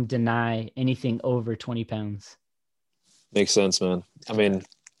lot of them deny anything over 20 pounds. Makes sense, man. I mean,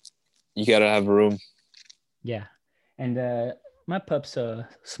 you gotta have room. Yeah, and my pup's a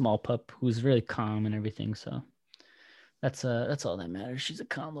small pup who's really calm and everything, so that's all that matters. She's a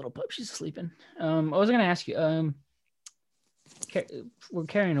calm little pup. She's sleeping. I was gonna ask you. We're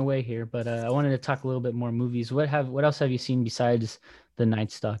carrying away here, but I wanted to talk a little bit more movies. What else have you seen besides The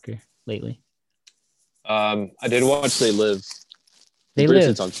Night Stalker lately? I did watch They Live. They briefly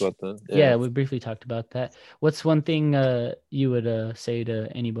live. talked about that. Yeah, we briefly talked about that. What's one thing you would say to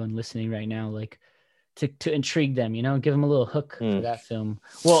anyone listening right now, like to intrigue them, give them a little hook for that film?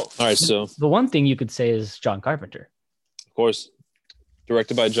 Well, All right, so the one thing you could say is John Carpenter. of course,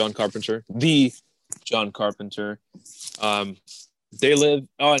 directed by John Carpenter, the John Carpenter. They live.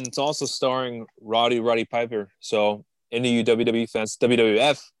 Oh, and it's also starring Roddy Piper. So any of you WWE fans,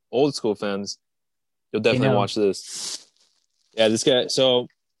 WWF old school fans, you'll definitely watch this. Yeah, this guy. So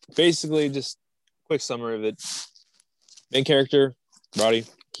basically, just quick summary of it. Main character, Roddy,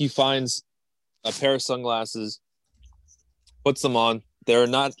 he finds a pair of sunglasses, puts them on. They're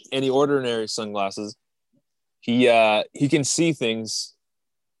not any ordinary sunglasses. He can see things.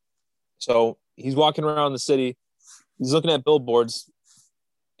 So he's walking around the city. He's looking at billboards,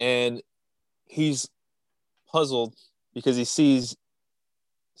 and he's puzzled because he sees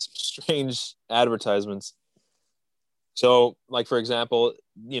strange advertisements. So, like for example,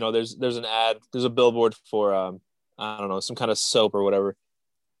 there's an ad, there's a billboard for I don't know, some kind of soap or whatever,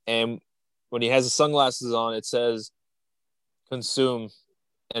 and when he has the sunglasses on, it says "consume,"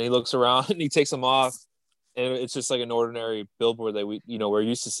 and he looks around and he takes them off, and it's just like an ordinary billboard that we're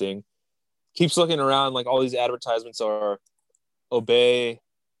used to seeing. Keeps looking around, like all these advertisements are obey,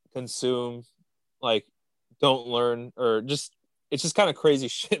 consume, like don't learn, or just it's just kind of crazy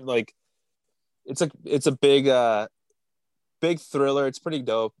shit. Like it's a big thriller. It's pretty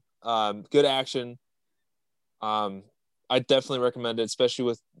dope. Good action. I definitely recommend it, especially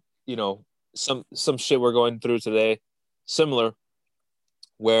with some shit we're going through today, similar,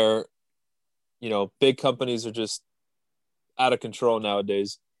 where big companies are just out of control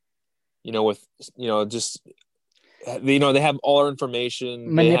nowadays. With just they have all our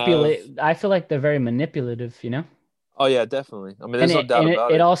information. Manipulate. I feel like they're very manipulative. Oh yeah, definitely. I mean, there's no doubt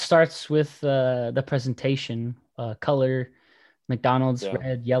about it. It all starts with the presentation, color, McDonald's,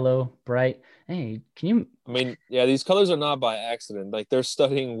 red, yellow, bright. Hey, can you? I mean, yeah, these colors are not by accident. Like they're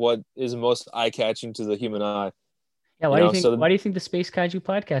studying what is most eye-catching to the human eye. Yeah, why do you think the Space Kaiju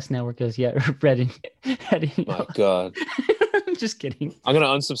Podcast Network is red and yellow? My God. I'm just kidding. I'm gonna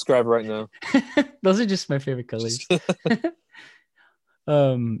unsubscribe right now. Those are just my favorite colors.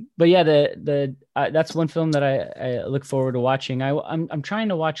 But yeah, that's one film that I look forward to watching. I'm trying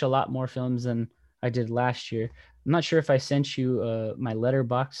to watch a lot more films than I did last year. I'm not sure if I sent you my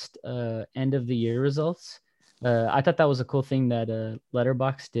Letterboxd end of the year results. I thought that was a cool thing that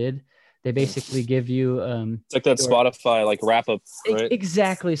Letterboxd did. They basically give you it's like that Spotify like wrap up, right?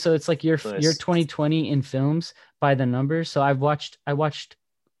 Exactly. So it's like your 2020 in films by the numbers. So I watched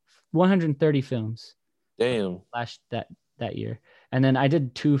 130 films. Damn. That year. And then I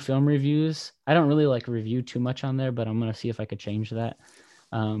did 2 film reviews. I don't really like review too much on there, but I'm going to see if I could change that.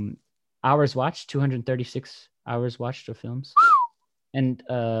 Hours watched, 236 hours watched of films. And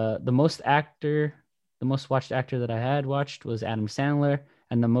the most watched actor that I had watched was Adam Sandler.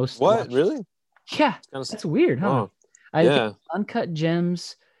 And the most really? Yeah, that's weird, huh? Oh, yeah. Uncut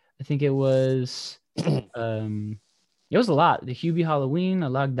Gems. I think it was it was a lot. The Hubie Halloween, I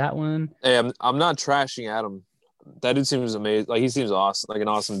logged that one. Hey, I'm not trashing Adam. That dude seems amazing. Like he seems awesome, like an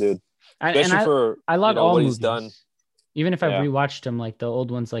awesome dude. Especially for I log all what movies. He's done. Even if I've rewatched them, like the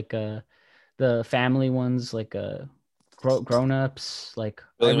old ones, like the family ones, like Grown Ups, like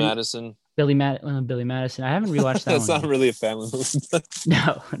Billy Madison. Billy Madison. I haven't rewatched that. That's not really a family movie.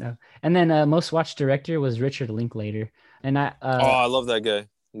 No. And then most watched director was Richard Linklater, and I love that guy.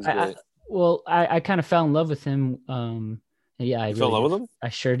 He's great. I kind of fell in love with him. Yeah, I fell in love with him. I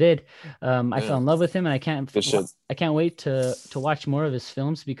sure did. I fell in love with him, and I can't wait to watch more of his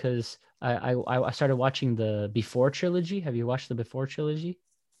films because I started watching the Before trilogy. Have you watched the Before trilogy?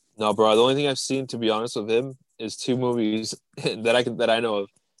 No, bro. The only thing I've seen, to be honest with him, is 2 movies that I know of.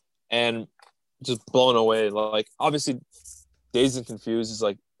 And just blown away. Like, obviously, Dazed and Confused is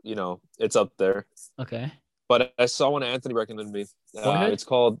like, it's up there. Okay. But I saw one Anthony recommended me. It's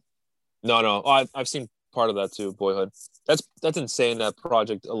called, no. Oh, I've seen part of that too, Boyhood. That's insane, that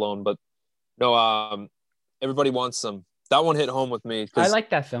project alone. But no, Everybody Wants Some. That one hit home with me. I like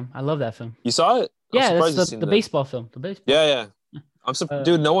that film. I love that film. You saw it? Yeah, that's the baseball film. The baseball. Yeah.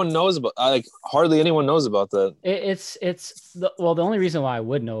 Dude, no one knows about. Hardly anyone knows about that. The only reason why I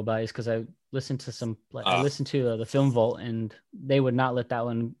would know about it is because I listened to I listened to the Film Vault, and they would not let that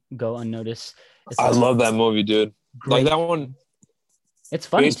one go unnoticed. I love that movie, dude. Great. Like that one. It's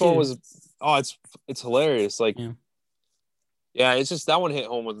funny. Baseball too. It's hilarious. Like, yeah, it's just that one hit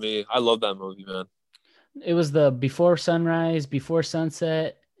home with me. I love that movie, man. It was the Before Sunrise, Before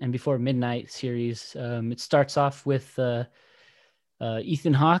Sunset, and Before Midnight series. It starts off with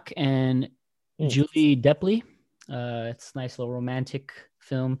Ethan Hawke and Julie Delpy. It's a nice little romantic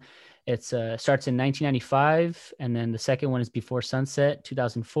film. It's starts in 1995, and then the second one is Before Sunset,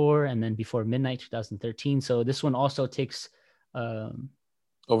 2004, and then Before Midnight, 2013. So this one also takes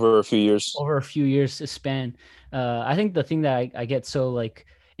over a few years to span. I think the thing that I get so like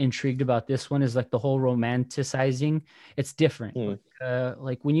intrigued about this one is like the whole romanticizing. It's different.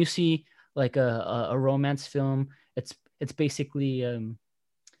 Like when you see like a romance film, it's basically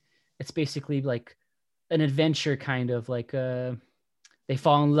like an adventure kind of like they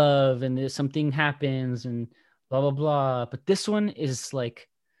fall in love and there's something happens and blah blah blah. But this one is like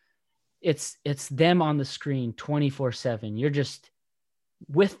it's them on the screen 24/7. You're just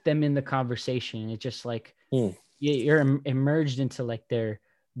with them in the conversation. It's just like you're immersed into like their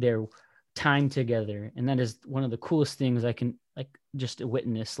time together, and that is one of the coolest things I can like just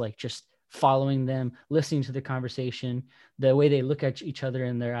witness, like just following them, listening to the conversation, the way they look at each other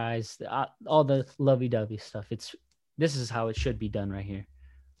in their eyes, all the lovey-dovey stuff. This is how it should be done right here.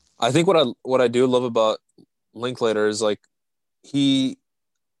 I think what I do love about Linklater is like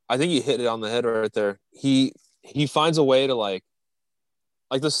I think you hit it on the head right there. He finds a way to like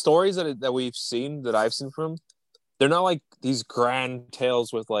the stories that we've seen, that I've seen from him, they're not like these grand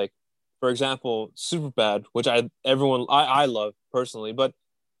tales with like, for example, Superbad, which I love personally, but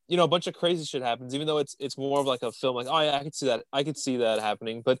you know, a bunch of crazy shit happens, even though it's more of like a film, like, oh yeah, I could see that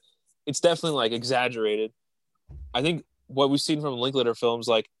happening, but it's definitely like exaggerated. I think what we've seen from Linklater films,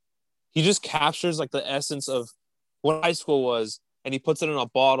 like he just captures like the essence of what high school was, and he puts it in a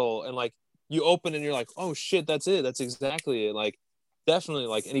bottle, and like you open and you're like, oh shit, that's it, that's exactly it, like definitely,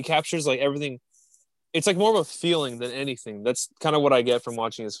 like, and he captures like everything. It's like more of a feeling than anything. That's kind of what I get from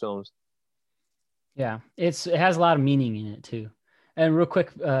watching his films. Yeah, it has a lot of meaning in it too. And real quick,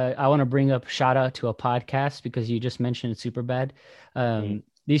 I want to bring up shout out to a podcast because you just mentioned Superbad.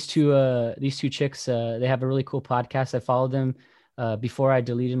 These two chicks, they have a really cool podcast. I followed them before I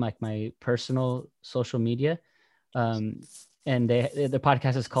deleted like my personal social media. And the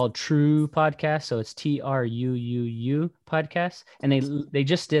podcast is called True Podcast, so it's TRUUU podcast, and they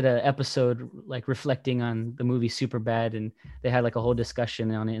just did an episode like reflecting on the movie Superbad, and they had like a whole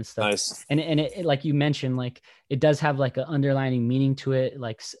discussion on it and stuff. Nice. And it like you mentioned, like it does have like an underlining meaning to it.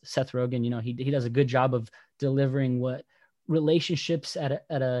 Like Seth Rogen, you know, he does a good job of delivering what relationships at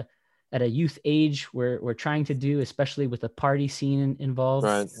a youth age we're trying to do, especially with the party scene involved.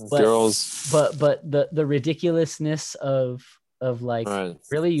 Right. But, girls. But the ridiculousness of like, right.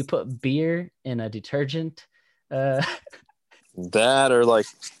 Really, you put beer in a detergent? That, or like,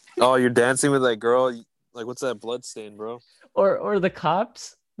 oh, you're dancing with that girl. Like, what's that blood stain, bro? Or the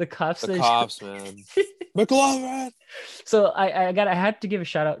cops. The cops, man. McLovin. So I had to give a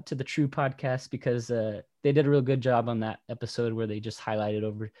shout out to the True Podcast because they did a real good job on that episode where they just highlighted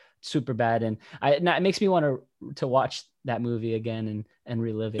over Superbad, and it makes me want to watch that movie again and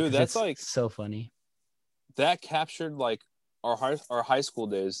relive it. Dude, that's like so funny. That captured like our high school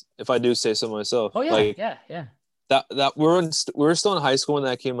days, if I do say so myself. Oh yeah, like, yeah. That we were still in high school when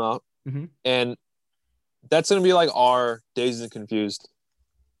that came out, and that's gonna be like our Dazed and Confused.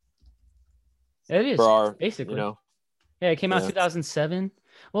 It is, for our, basically. You know, yeah, it came out 2007.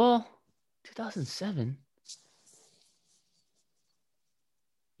 Well, 2007.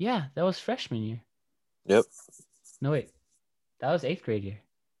 Yeah, that was freshman year. Yep. No, wait. That was 8th grade year.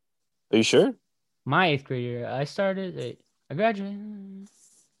 Are you sure? My 8th grade year. I graduated.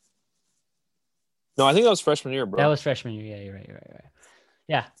 No, I think that was freshman year, bro. That was freshman year. Yeah, you're right.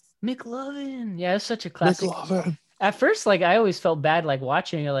 Yeah. McLovin. Yeah, it's such a classic. McLovin. At first, like, I always felt bad, like,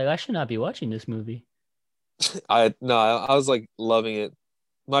 watching it. Like, I should not be watching this movie. I was, like, loving it.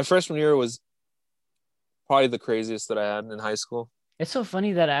 My freshman year was probably the craziest that I had in high school. It's so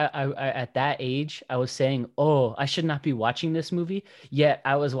funny that I at that age, I was saying, oh, I should not be watching this movie. Yet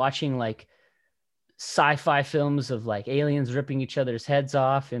I was watching, like, sci-fi films of, like, aliens ripping each other's heads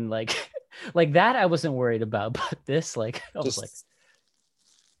off. And, like, like that I wasn't worried about. But this, like, I was like...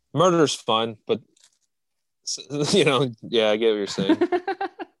 Murder's fun, but... You know, yeah, I get what you're saying.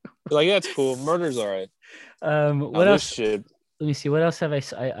 Like, yeah, it's cool. Murder's all right. What else? Let me see. What else have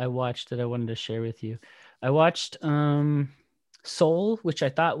I watched that I wanted to share with you? I watched Soul, which I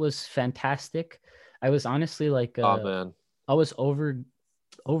thought was fantastic. I was honestly like, oh man, I was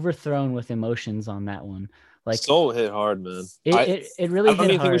overthrown with emotions on that one. Like, Soul hit hard, man. It really. I don't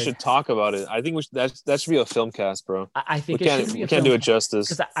even think we should talk about it. I think that should be a film cast, bro. I think we can't do it justice,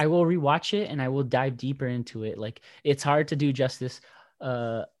 because I will rewatch it and I will dive deeper into it. Like, it's hard to do justice.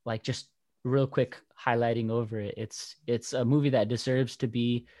 Like, just real quick highlighting over it. It's a movie that deserves to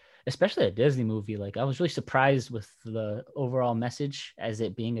be, especially a Disney movie. Like, I was really surprised with the overall message as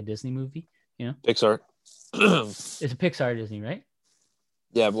it being a Disney movie. You know, Pixar. It's a Pixar Disney, right?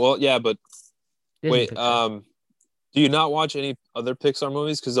 Yeah, well, yeah, but Disney wait, Pixar. do you not watch any other Pixar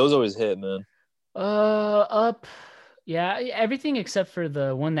movies? Because those always hit, man. Up. Yeah, everything except for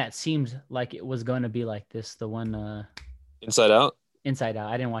the one that seemed like it was going to be like this. The one Inside Out, Inside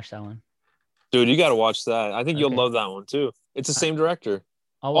Out. I didn't watch that one. dude, you got to watch that. I think you'll Okay. love that one too. It's the I- same director.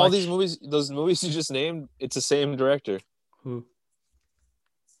 I'll All watch. these movies, those movies you just named, it's the same director. Who?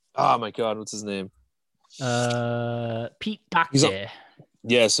 Oh my God, what's his name? Pete He's on, Docter.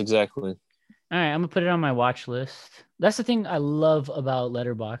 yes, exactly. All right, I'm gonna put it on my watch list. That's the thing I love about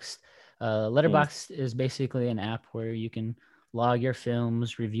Letterboxd. Letterboxd is basically an app where you can log your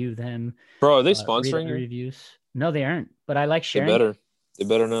films, review them, Bro, are they read sponsoring other you? reviews. No, they aren't, but I like They sharing. better. They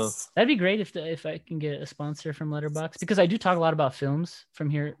better know. That'd be great if I can get a sponsor from Letterboxd, because I do talk a lot about films from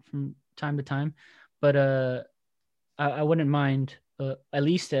here from time to time, but I wouldn't mind at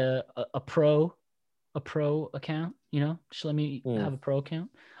least a pro account. Just let me have a pro account.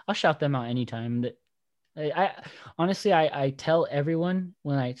 I'll shout them out anytime. That I honestly I tell everyone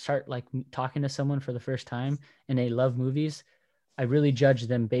when I start like talking to someone for the first time and they love movies, I really judge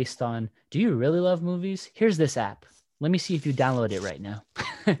them based on, do you really love movies? Here's this app. Let me see if you download it right now.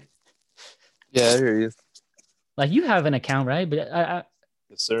 Yeah, I hear you. Like, you have an account, right? But I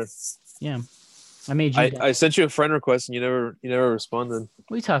Yes, sir. yeah, I made you. I sent you a friend request and you never responded.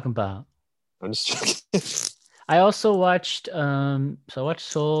 What are you talking about? I'm just joking. I also watched so I watched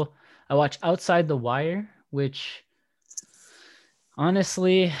Soul. I watched Outside the Wire, which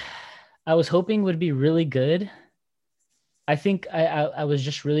honestly I was hoping would be really good. I think I was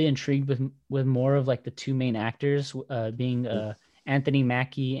just really intrigued with more of like the two main actors, being Anthony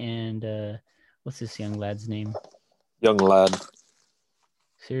Mackie and what's this young lad's name? Young lad.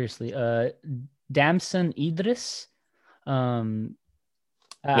 Seriously, Damson Idris. Nate,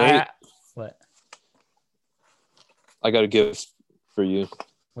 What? I got a gift for you.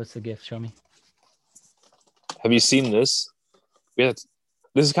 What's the gift? Show me. Have you seen this? Yeah,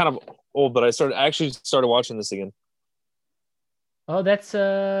 this is kind of old, but I actually started watching this again. Oh, that's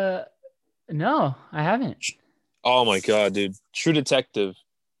no, I haven't. Oh my God, dude. True Detective.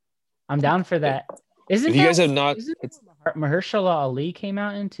 I'm down for that. If you guys have not, Mahershala Ali came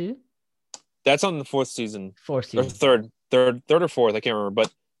out in too? that's on the fourth season. Fourth Or season. third or fourth, I can't remember.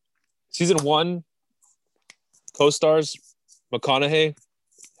 But season 1 co-stars McConaughey,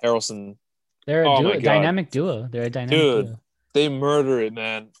 Harrelson. They're a Oh duo, my God. dynamic duo. They're a dynamic Dude, duo. they murder it,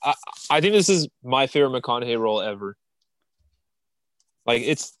 man. I think this is my favorite McConaughey role ever. Like,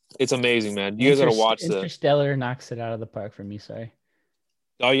 it's amazing, man. You guys gotta watch that. Interstellar knocks it out of the park for me. Sorry.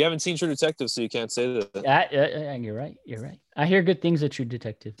 Oh, you haven't seen True Detective, so you can't say that. Yeah, you're right. You're right. I hear good things of True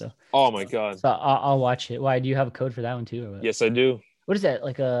Detective though. Oh my God. So I'll watch it. Why? Do you have a code for that one too, or what? Yes, I do. What is that?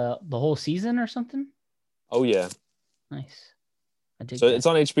 Like the whole season or something? Oh yeah. Nice. I dig So that. it's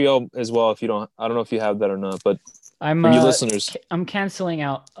on HBO as well. If you don't, I don't know if you have that or not, but I'm for you listeners, I'm canceling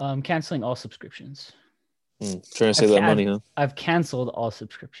out. Canceling all subscriptions. trying to save that money, huh? I've canceled all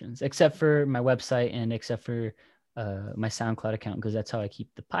subscriptions except for my website and except for my SoundCloud account, because that's how I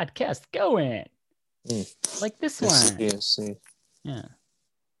keep the podcast going. Like this one. Yes. Yeah.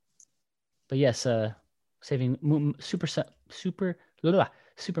 But yes, saving super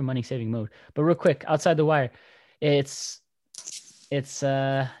money saving mode. But real quick, Outside the Wire, it's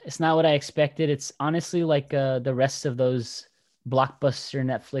not what I expected. It's honestly like the rest of those blockbuster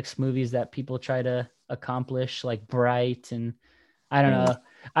Netflix movies that people try to accomplish, like Bright, and I don't know.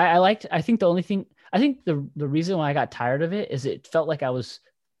 I think the reason why I got tired of it is it felt like I was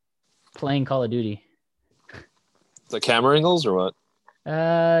playing Call of Duty. The camera angles or what?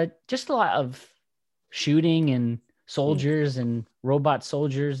 Just a lot of shooting and soldiers and robot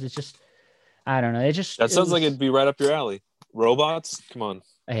soldiers. It's just, I don't know. That sounds like it'd be right up your alley. Robots? Come on.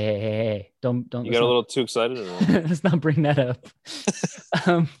 Hey. Don't. You got a little too excited or what? Let's not bring that up.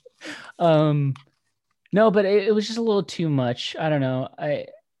 No, but it was just a little too much. I don't know.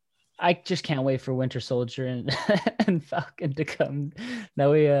 I just can't wait for Winter Soldier and and Falcon to come. That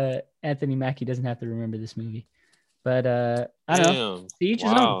way, Anthony Mackie doesn't have to remember this movie. But I don't know. To each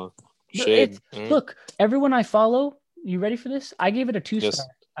his own. Look, everyone I follow. You ready for this? I gave it a 2-star. Yes.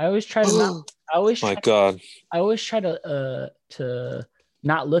 I always try to not. I always try to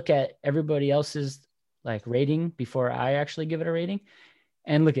not look at everybody else's like rating before I actually give it a rating.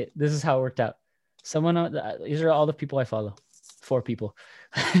 And look at this is how it worked out. These are all the people I follow. 4 people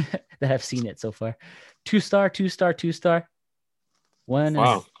that have seen it so far. 2-star, 2-star, 2-star. 1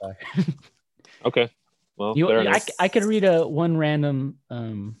 Wow. star. Okay. Well, I could read one random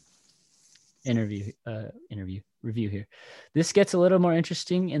interview. review here. This gets a little more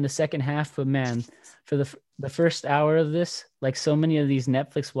interesting in the second half, but man, for the first hour of this, like so many of these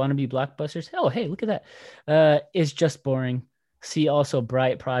Netflix wannabe blockbusters, oh hey, look at that, is just boring. See also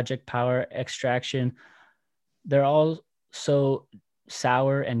Bright, Project Power, Extraction. They're all so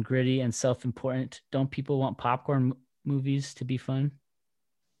sour and gritty and self-important. Don't people want popcorn movies to be fun?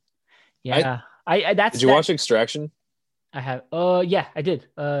 Yeah, I that's Did you watch Extraction? I have. Yeah, I did.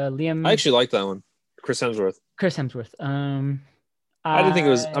 Liam. I actually like that one. Chris Hemsworth. Chris Hemsworth. I didn't think it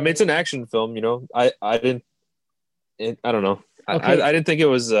was. I mean, it's an action film. You know, I didn't. I don't know. Okay. I didn't think it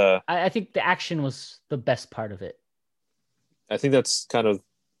was. I think the action was the best part of it. I think that's kind of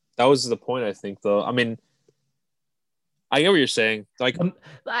that was the point. I think though. I mean, I get what you're saying. Like,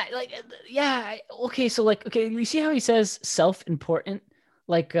 yeah. Okay, so like, okay, you see how he says self-important,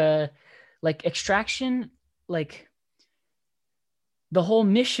 like Extraction, like the whole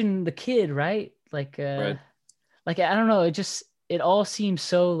mission, the kid, right? right. Like I don't know, it all seems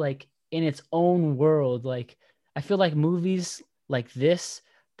so like in its own world. Like I feel like movies like this,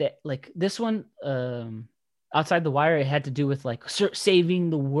 that like this one, Outside the Wire, it had to do with like saving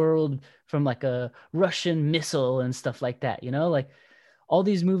the world from like a Russian missile and stuff like that, you know? Like all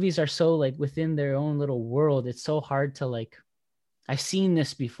these movies are so like within their own little world. It's so hard to like, I've seen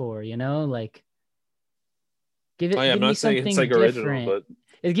this before, you know? Like give I'm me not saying it's something like different. original,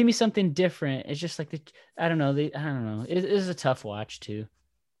 but Give me something different. It's just like I don't know. I don't know. It is a tough watch too.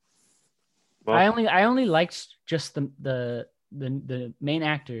 well, I only liked just the main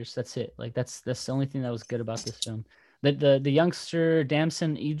actors. That's it. Like that's the only thing that was good about this film. The youngster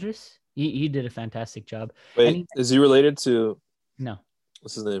Damson Idris, he did a fantastic job. wait, is he related to? No,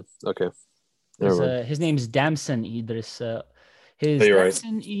 What's his name? Okay, never mind. his name's Damson Idris. You're right.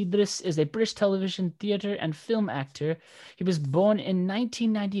 Damson Idris is a British television, theatre, and film actor. He was born in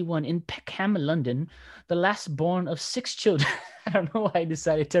 1991 in Peckham, London, the last born of 6 children. I don't know why I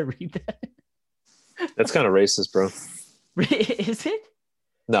decided to read that. That's kind of racist, bro. Is it?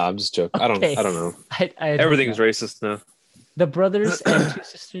 No, I'm just joking. Okay. I don't know. I Everything's racist now. The brothers and 2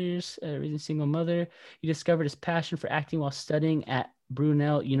 sisters, raising a single mother. He discovered his passion for acting while studying at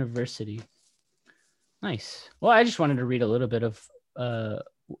Brunel University. Nice. Well, I just wanted to read a little bit of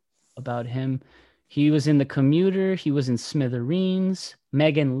about him. He was in The Commuter. He was in Smithereens,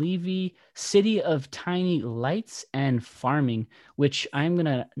 Megan Levy, City of Tiny Lights, and Farming, which I'm going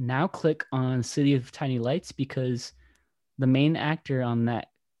to now click on City of Tiny Lights because the main actor on that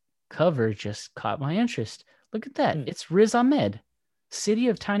cover just caught my interest. Look at that. It's Riz Ahmed. City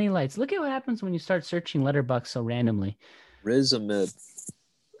of Tiny Lights. Look at what happens when you start searching Letterboxd so randomly. Riz Ahmed.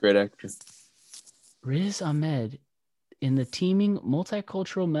 Great actor. Riz Ahmed, in the teeming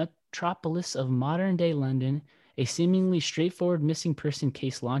multicultural metropolis of modern-day London, a seemingly straightforward missing person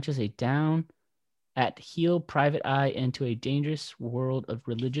case launches a down-at-heel private eye into a dangerous world of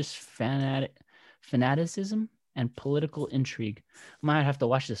religious fanaticism and political intrigue. I might have to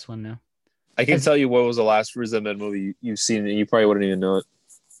watch this one now. I can tell you what was the last Riz Ahmed movie you've seen, and you probably wouldn't even know it.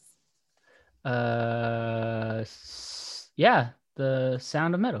 Yeah, The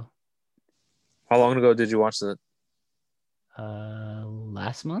Sound of Metal. How long ago did you watch that?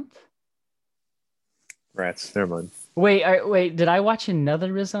 Last month. Rats. Never mind. Wait. Did I watch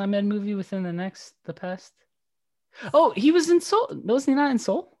another Riz Ahmed movie within the past? Oh, he was in Soul. Was he not in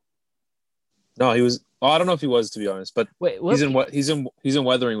Soul? No, he was. Oh, I don't know if he was, to be honest. But wait, he's in what? He's in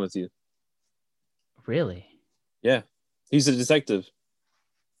Weathering with You. Really? Yeah, he's a detective.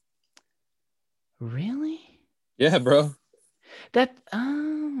 Really? Yeah, bro. Okay.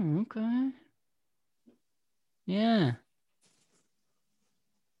 Yeah.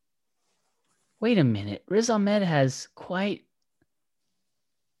 Wait a minute. Riz Ahmed has quite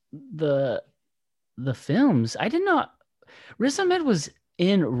the films. I did not. Riz Ahmed was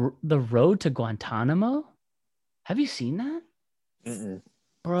in The Road to Guantanamo. Have you seen that? Mm-mm.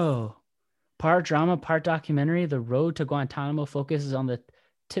 Bro, part drama, part documentary. The Road to Guantanamo focuses on the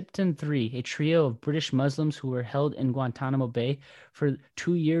Tipton Three, a trio of British Muslims who were held in Guantanamo Bay for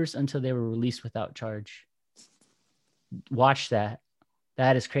 2 years until they were released without charge. Watch that.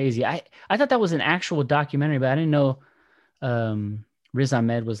 That is crazy. I thought that was an actual documentary, but I didn't know Riz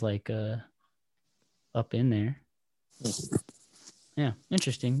Ahmed was like up in there. Yeah,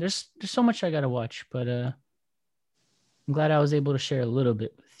 interesting. There's so much I gotta watch, but I'm glad I was able to share a little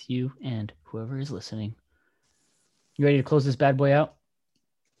bit with you and whoever is listening. You ready to close this bad boy out?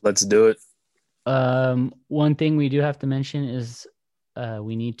 Let's do it. One thing we do have to mention is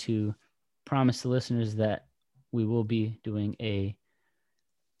we need to promise the listeners that we will be doing a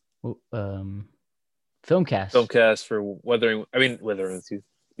filmcast Filmcast for Weathering with You.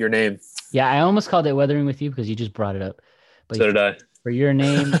 your name. Yeah, I almost called it Weathering with You because you just brought it up. But So did I. for your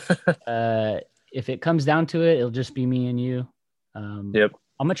name, if it comes down to it, it'll just be me and you. Yep.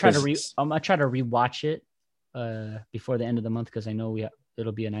 I'm gonna try to rewatch it before the end of the month because I know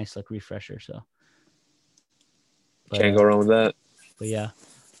it'll be a nice like refresher. So can't go wrong with that. But yeah.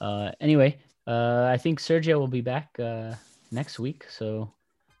 Anyway, I think Sergio will be back next week. So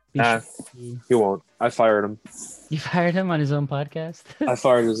he won't. I fired him. You fired him on his own podcast? I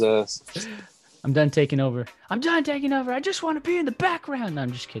fired his ass. I'm done taking over. I just want to be in the background. No,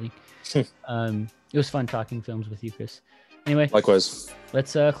 I'm just kidding. It was fun talking films with you, Chris. Anyway, likewise.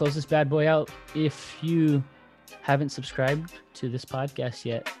 Let's close this bad boy out. If you haven't subscribed to this podcast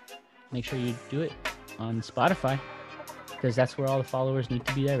yet, make sure you do it on Spotify because that's where all the followers need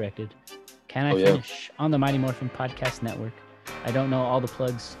to be directed. Can I finish on the Mighty Morphin Podcast Network? I don't know all the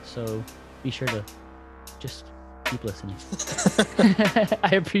plugs, so be sure to just keep listening.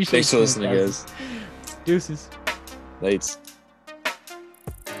 I appreciate it. Thanks for listening, guys. Deuces. Lates.